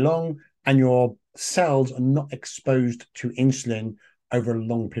for very long and your cells are not exposed to insulin over a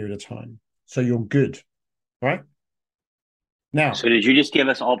long period of time. So you're good, right? Now, so did you just give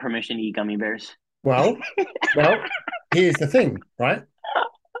us all permission to eat gummy bears? Well, here's the thing, right?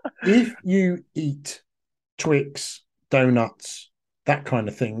 If you eat Twix, donuts, that kind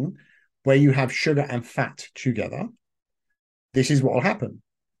of thing, where you have sugar and fat together, this is what will happen.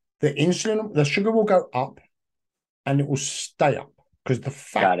 The sugar will go up and it will stay up because the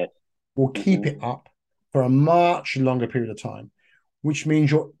fat will keep it up for a much longer period of time, which means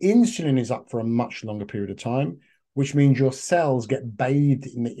your insulin is up for a much longer period of time, which means your cells get bathed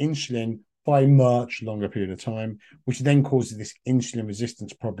in the insulin by a much longer period of time, which then causes this insulin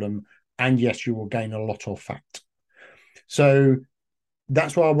resistance problem. And yes, you will gain a lot of fat. So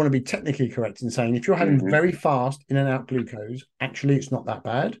that's why I want to be technically correct in saying if you're having very fast in and out glucose, actually it's not that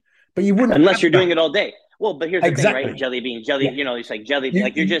bad. But you wouldn't, unless you're doing it all day. Well, but here's the thing, right? Jelly, you know, it's like jelly,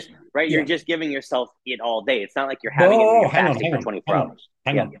 like you're just right. You're just giving yourself it all day. It's not like you're having it and you're fasting for 24 hours.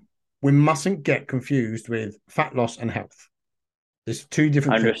 Hang on. We mustn't get confused with fat loss and health. There's two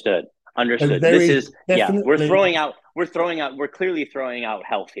different things. So Understood. there This is is, yeah, definitely, we're clearly throwing out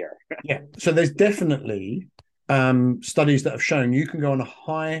health here. yeah. So there's definitely studies that have shown you can go on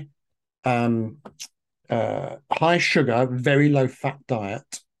a um, high sugar, very low fat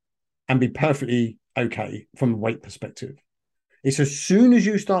diet and be perfectly okay from a weight perspective. It's as soon as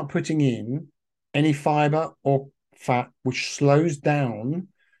you start putting in any fiber or fat, which slows down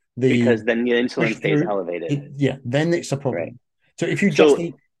the Because then the insulin push stays through, elevated. yeah, then it's a Right. problem. So So,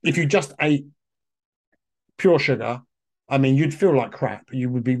 if you just ate pure sugar, I mean, you'd feel like crap. You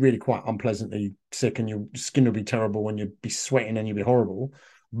would be really quite unpleasantly sick, and your skin would be terrible, and you'd be sweating, and you'd be horrible.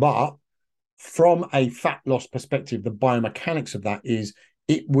 But from a fat loss perspective, the biomechanics of that is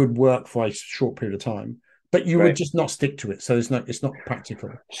it would work for a short period of time, but you would right. just not stick to it. So it's not practical.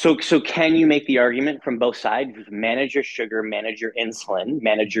 So can you make the argument from both sides? Manage your sugar, manage your insulin,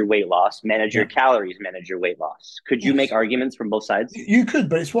 manage your weight loss, manage your Yeah. calories, manage your weight loss. Could you make Yes. arguments from both sides? You could,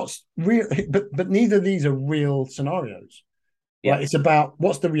 but it's what's real. But neither of these are real scenarios, Yeah, right? It's about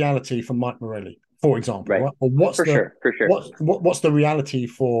what's the reality for Mike Morelli, for example, right. right? Or For sure, for sure. what's the reality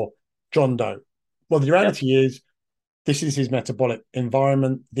for John Doe? Well, the Yep, reality is this is his metabolic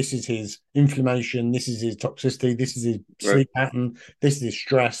environment, this is his inflammation, this is his toxicity, this is his right. sleep pattern, this is his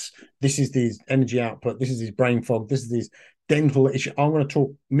stress, this is his energy output, this is his brain fog, this is his dental issue. I'm going to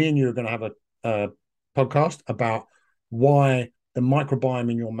talk. Me and you are going to have a podcast about why the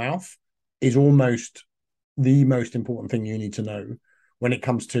microbiome in your mouth is almost the most important thing you need to know when it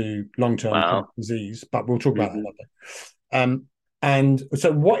comes to long-term Wow. disease. But we'll talk about that Mm-hmm. later. And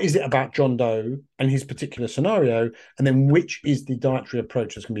so, what is it about John Doe and his particular scenario? And then, which is the dietary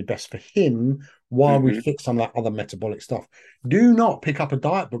approach that's going to be best for him while we Mm-hmm. fix some of that other metabolic stuff? Do not pick up a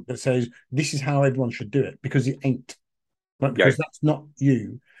diet book that says this is how everyone should do it, because it ain't, right? Right, Because that's not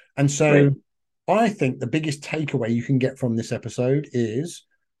you. And right. so, I think the biggest takeaway you can get from this episode is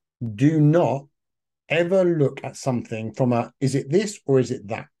do not ever look at something from a is it this or is it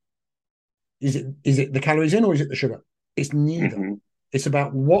that? Is it the calories in or is it the sugar? It's neither. Mm-hmm. It's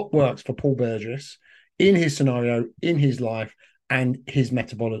about what works for Paul Burgess in his scenario, in his life, and his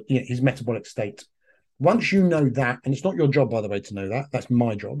metabolic state. Once you know that, and it's not your job, by the way, to know that. That's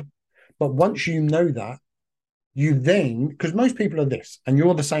my job. But once you know that, you then, because most people are this, and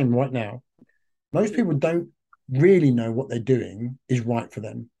you're the same right now. Most people don't really know what they're doing is right for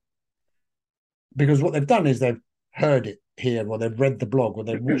them, because what they've done is they've heard it here, or they've read the blog, or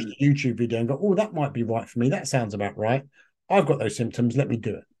they've watched a YouTube video and go, oh, that might be right for me. That sounds about right. I've got those symptoms. Let me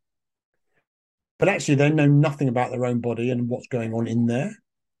do it. But actually, they know nothing about their own body and what's going on in there.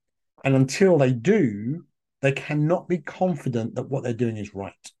 And until they do, they cannot be confident that what they're doing is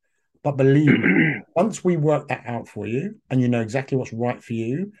right. But believe me, once we work that out for you and you know exactly what's right for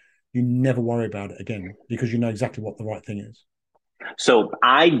you, you never worry about it again because you know exactly what the right thing is. So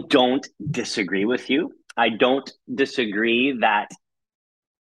I don't disagree with you. I don't disagree that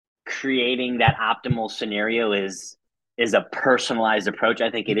creating that optimal scenario is a personalized approach. I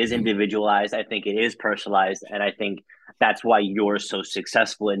think it is individualized. I think it is personalized, and I think that's why you're so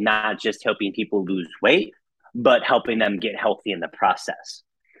successful in not just helping people lose weight, but helping them get healthy in the process.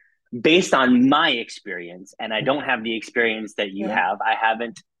 Based on my experience, and I don't have the experience that you Yeah. have, I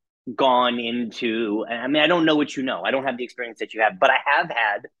haven't gone into, I mean, I don't know what you know. I don't have the experience that you have, but I have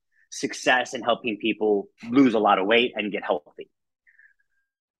had success in helping people lose a lot of weight and get healthy.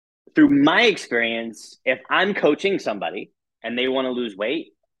 Through my experience, if I'm coaching somebody and they want to lose weight,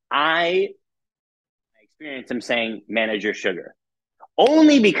 I experience I'm saying manage your sugar.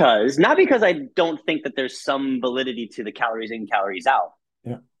 Only because, not because I don't think that there's some validity to the calories in, calories out,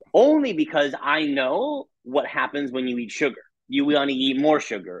 Yeah. only because I know what happens when you eat sugar. You want to eat more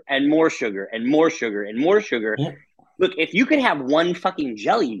sugar and more sugar and more sugar and more sugar. Yeah. Look, if you can have one fucking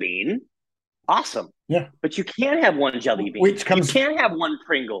jelly bean, awesome. Yeah. But you can't have one jelly bean. Which You comes, can't have one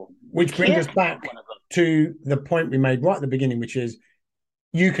Pringle. You which brings can't us have back one of them. to the point we made right at the beginning, which is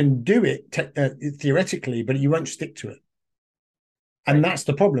you can do it theoretically, but you won't stick to it. And Right. that's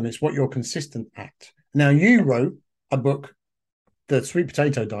the problem. It's what you're consistent at. Now, you wrote a book, The Sweet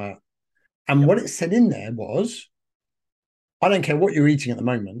Potato Diet. And what it said in there was, I don't care what you're eating at the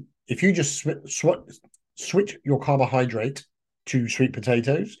moment. If you just switch your carbohydrate to sweet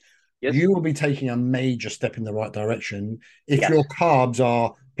potatoes, Yes. you will be taking a major step in the right direction. If Yes. your carbs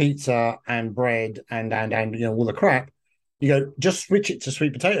are pizza and bread and you know all the crap, you go just switch it to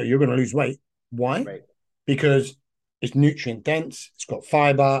sweet potato. You're going to lose weight. Why? Right. Because it's nutrient dense, it's got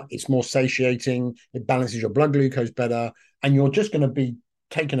fiber, it's more satiating, it balances your blood glucose better, and you're just going to be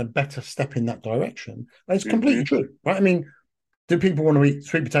taking a better step in that direction. And it's completely true, right? I mean, do people want to eat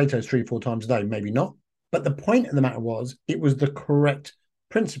sweet potatoes 3 or 4 times a day? Maybe not. But the point of the matter was, it was the correct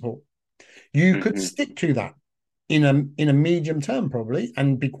principle. You could Mm-hmm. stick to that in a medium term probably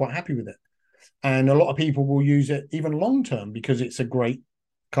and be quite happy with it. And a lot of people will use it even long term because it's a great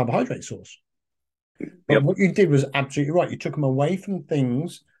carbohydrate source. But Yep. what you did was absolutely right. You took them away from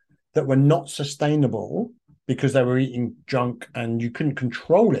things that were not sustainable because they were eating junk and you couldn't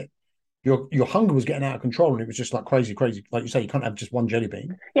control it. Your hunger was getting out of control and it was just like crazy, crazy. Like you say, you can't have just one jelly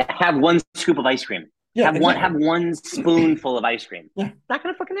bean. Yeah, have one scoop of ice cream. Yeah, Have exactly. one spoonful of ice cream. Yeah. Not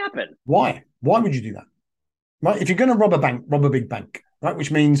gonna fucking happen. Why? Why would you do that? Right? If you're going to rob a bank, rob a big bank, right?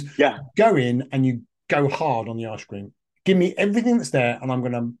 Which means Yeah. go in and you go hard on the ice cream. Give me everything that's there and I'm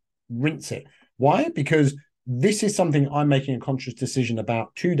going to rinse it. Why? Because this is something I'm making a conscious decision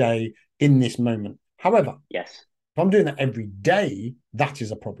about today in this moment. However, Yes. if I'm doing that every day, that is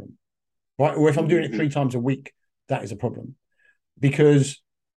a problem, right? Or if I'm doing it Mm-hmm. 3 times a week, that is a problem because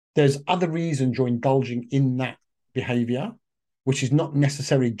there's other reasons you're indulging in that behavior, which is not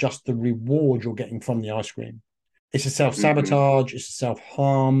necessarily just the reward you're getting from the ice cream. It's a self Mm-hmm. sabotage, it's a self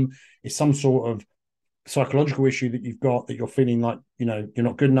harm, it's some sort of psychological issue that you've got that you're feeling like, you're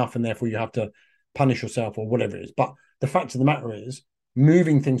not good enough and therefore you have to punish yourself or whatever it is. But the fact of the matter is,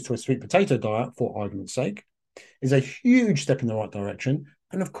 moving things to a sweet potato diet, for argument's sake, is a huge step in the right direction.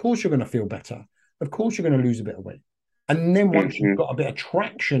 And of course, you're going to feel better. Of course, you're going to lose a bit of weight. And then once you've Mm-hmm. got a bit of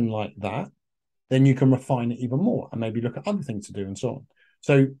traction like that, then you can refine it even more and maybe look at other things to do and so on.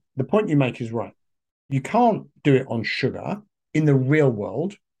 So the point you make is right. You can't do it on sugar in the real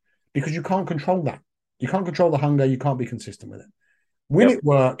world because you can't control that. You can't control the hunger. You can't be consistent with it. Will Yep. it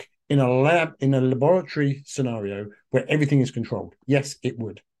work in a lab, in a laboratory scenario where everything is controlled? Yes, it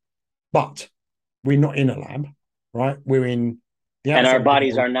would. But we're not in a lab, right? We're in the And our outside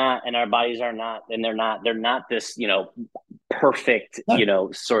bodies world. are not, and they're not this, perfect,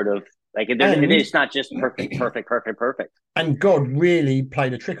 No. sort of like And it's not just perfect, perfect, perfect, perfect. and God really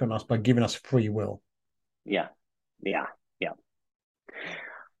played a trick on us by giving us free will. Yeah. Yeah. Yeah.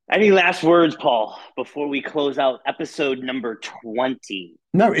 Any last words, Paul, before we close out episode number 20?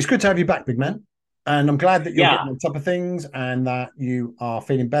 No, it's good to have you back, big man. And I'm glad that you're Yeah. getting on top of things and that you are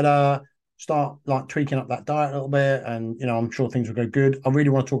feeling better. Start like tweaking up that diet a little bit, and I'm sure things will go good. I really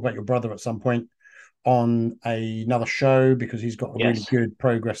want to talk about your brother at some point on another show because he's got a really Yes. good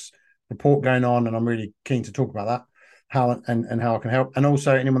progress report going on, and I'm really keen to talk about that, how and how I can help. And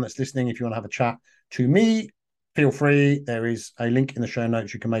also, anyone that's listening, if you want to have a chat to me, feel free. There is a link in the show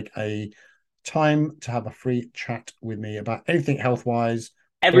notes. You can make a time to have a free chat with me about anything health wise.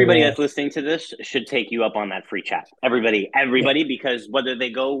 Everybody Or that's listening to this should take you up on that free chat. yeah, Everybody, because whether they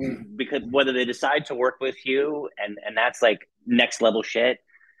decide to work with you, and that's like next level shit,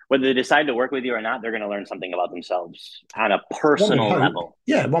 whether they decide to work with you or not, they're going to learn something about themselves on a one would personal hope. level.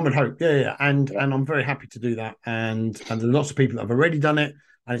 Yeah, one would hope. Yeah, yeah. Yep. And I'm very happy to do that. And there's lots of people that have already done it,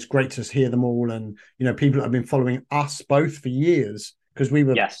 and it's great to hear them all. And people that have been following us both for years because we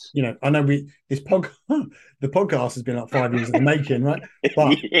were, Yes. I know the podcast has been like 5 years in the making, right?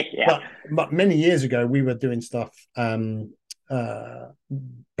 But Yeah. but many years ago we were doing stuff uh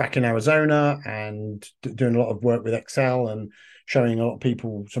back in Arizona and doing a lot of work with Excel and showing a lot of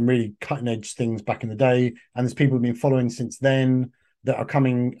people some really cutting edge things back in the day. And there's people who've been following since then that are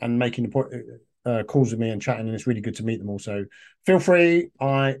coming and making calls with me and chatting, and it's really good to meet them all. So feel free.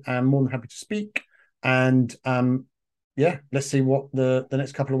 I am more than happy to speak. And yeah, let's see what the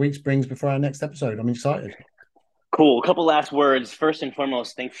next couple of weeks brings before our next episode. I'm excited. Cool. A couple last words. First and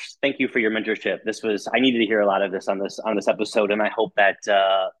foremost, thank you for your mentorship. I needed to hear a lot of this on this episode, and I hope that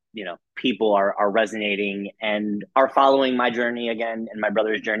people are resonating and are following my journey again and my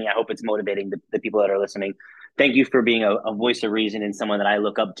brother's journey. I hope it's motivating the people that are listening. Thank you for being a voice of reason and someone that I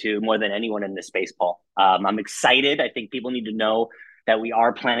look up to more than anyone in this space, Paul. I'm excited. I think people need to know that we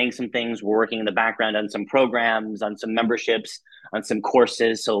are planning some things. We're working in the background on some programs, on some memberships, on some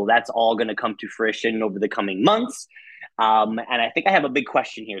courses. So that's all going to come to fruition over the coming months. And I think I have a big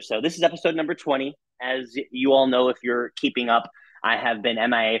question here. So this is episode number 20. As you all know, if you're keeping up, I have been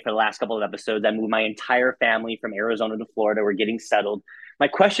MIA for the last couple of episodes. I moved my entire family from Arizona to Florida. We're getting settled. My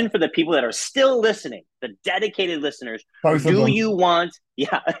question for the people that are still listening, the dedicated listeners, Both of do them. you want,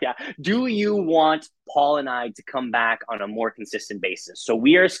 do you want Paul and I to come back on a more consistent basis? So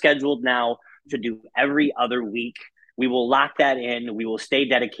we are scheduled now to do every other week. We will lock that in. We will stay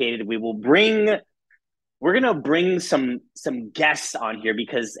dedicated. We're gonna bring some guests on here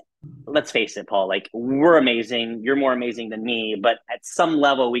because let's face it, Paul, like we're amazing. You're more amazing than me, but at some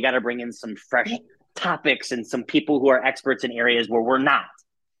level, we got to bring in some fresh topics and some people who are experts in areas where we're not.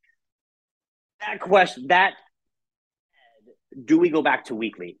 That question, that do we go back to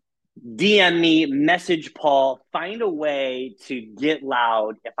weekly? DM me, message Paul, find a way to get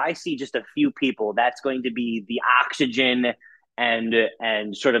loud. If I see just a few people, that's going to be the oxygen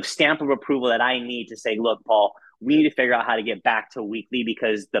and sort of stamp of approval that I need to say, look, Paul, we need to figure out how to get back to weekly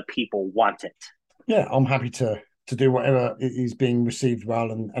because the people want it. Yeah, I'm happy to do whatever is being received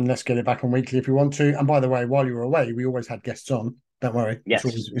well, and let's get it back on weekly if we want to. And by the way, while you were away, we always had guests on. Don't worry, Yes.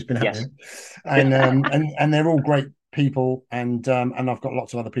 it's been Yes. happening, and they're all great people, and I've got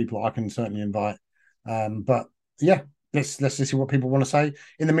lots of other people I can certainly invite. But yeah, let's see what people want to say.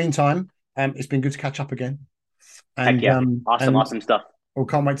 In the meantime, it's been good to catch up again, Heck yeah. Awesome, and awesome stuff. we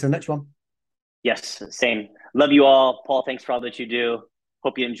can't wait to the next one. Yes, same. Love you all. Paul, thanks for all that you do.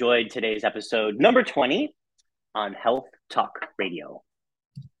 Hope you enjoyed today's episode number 20 on Health Talk Radio.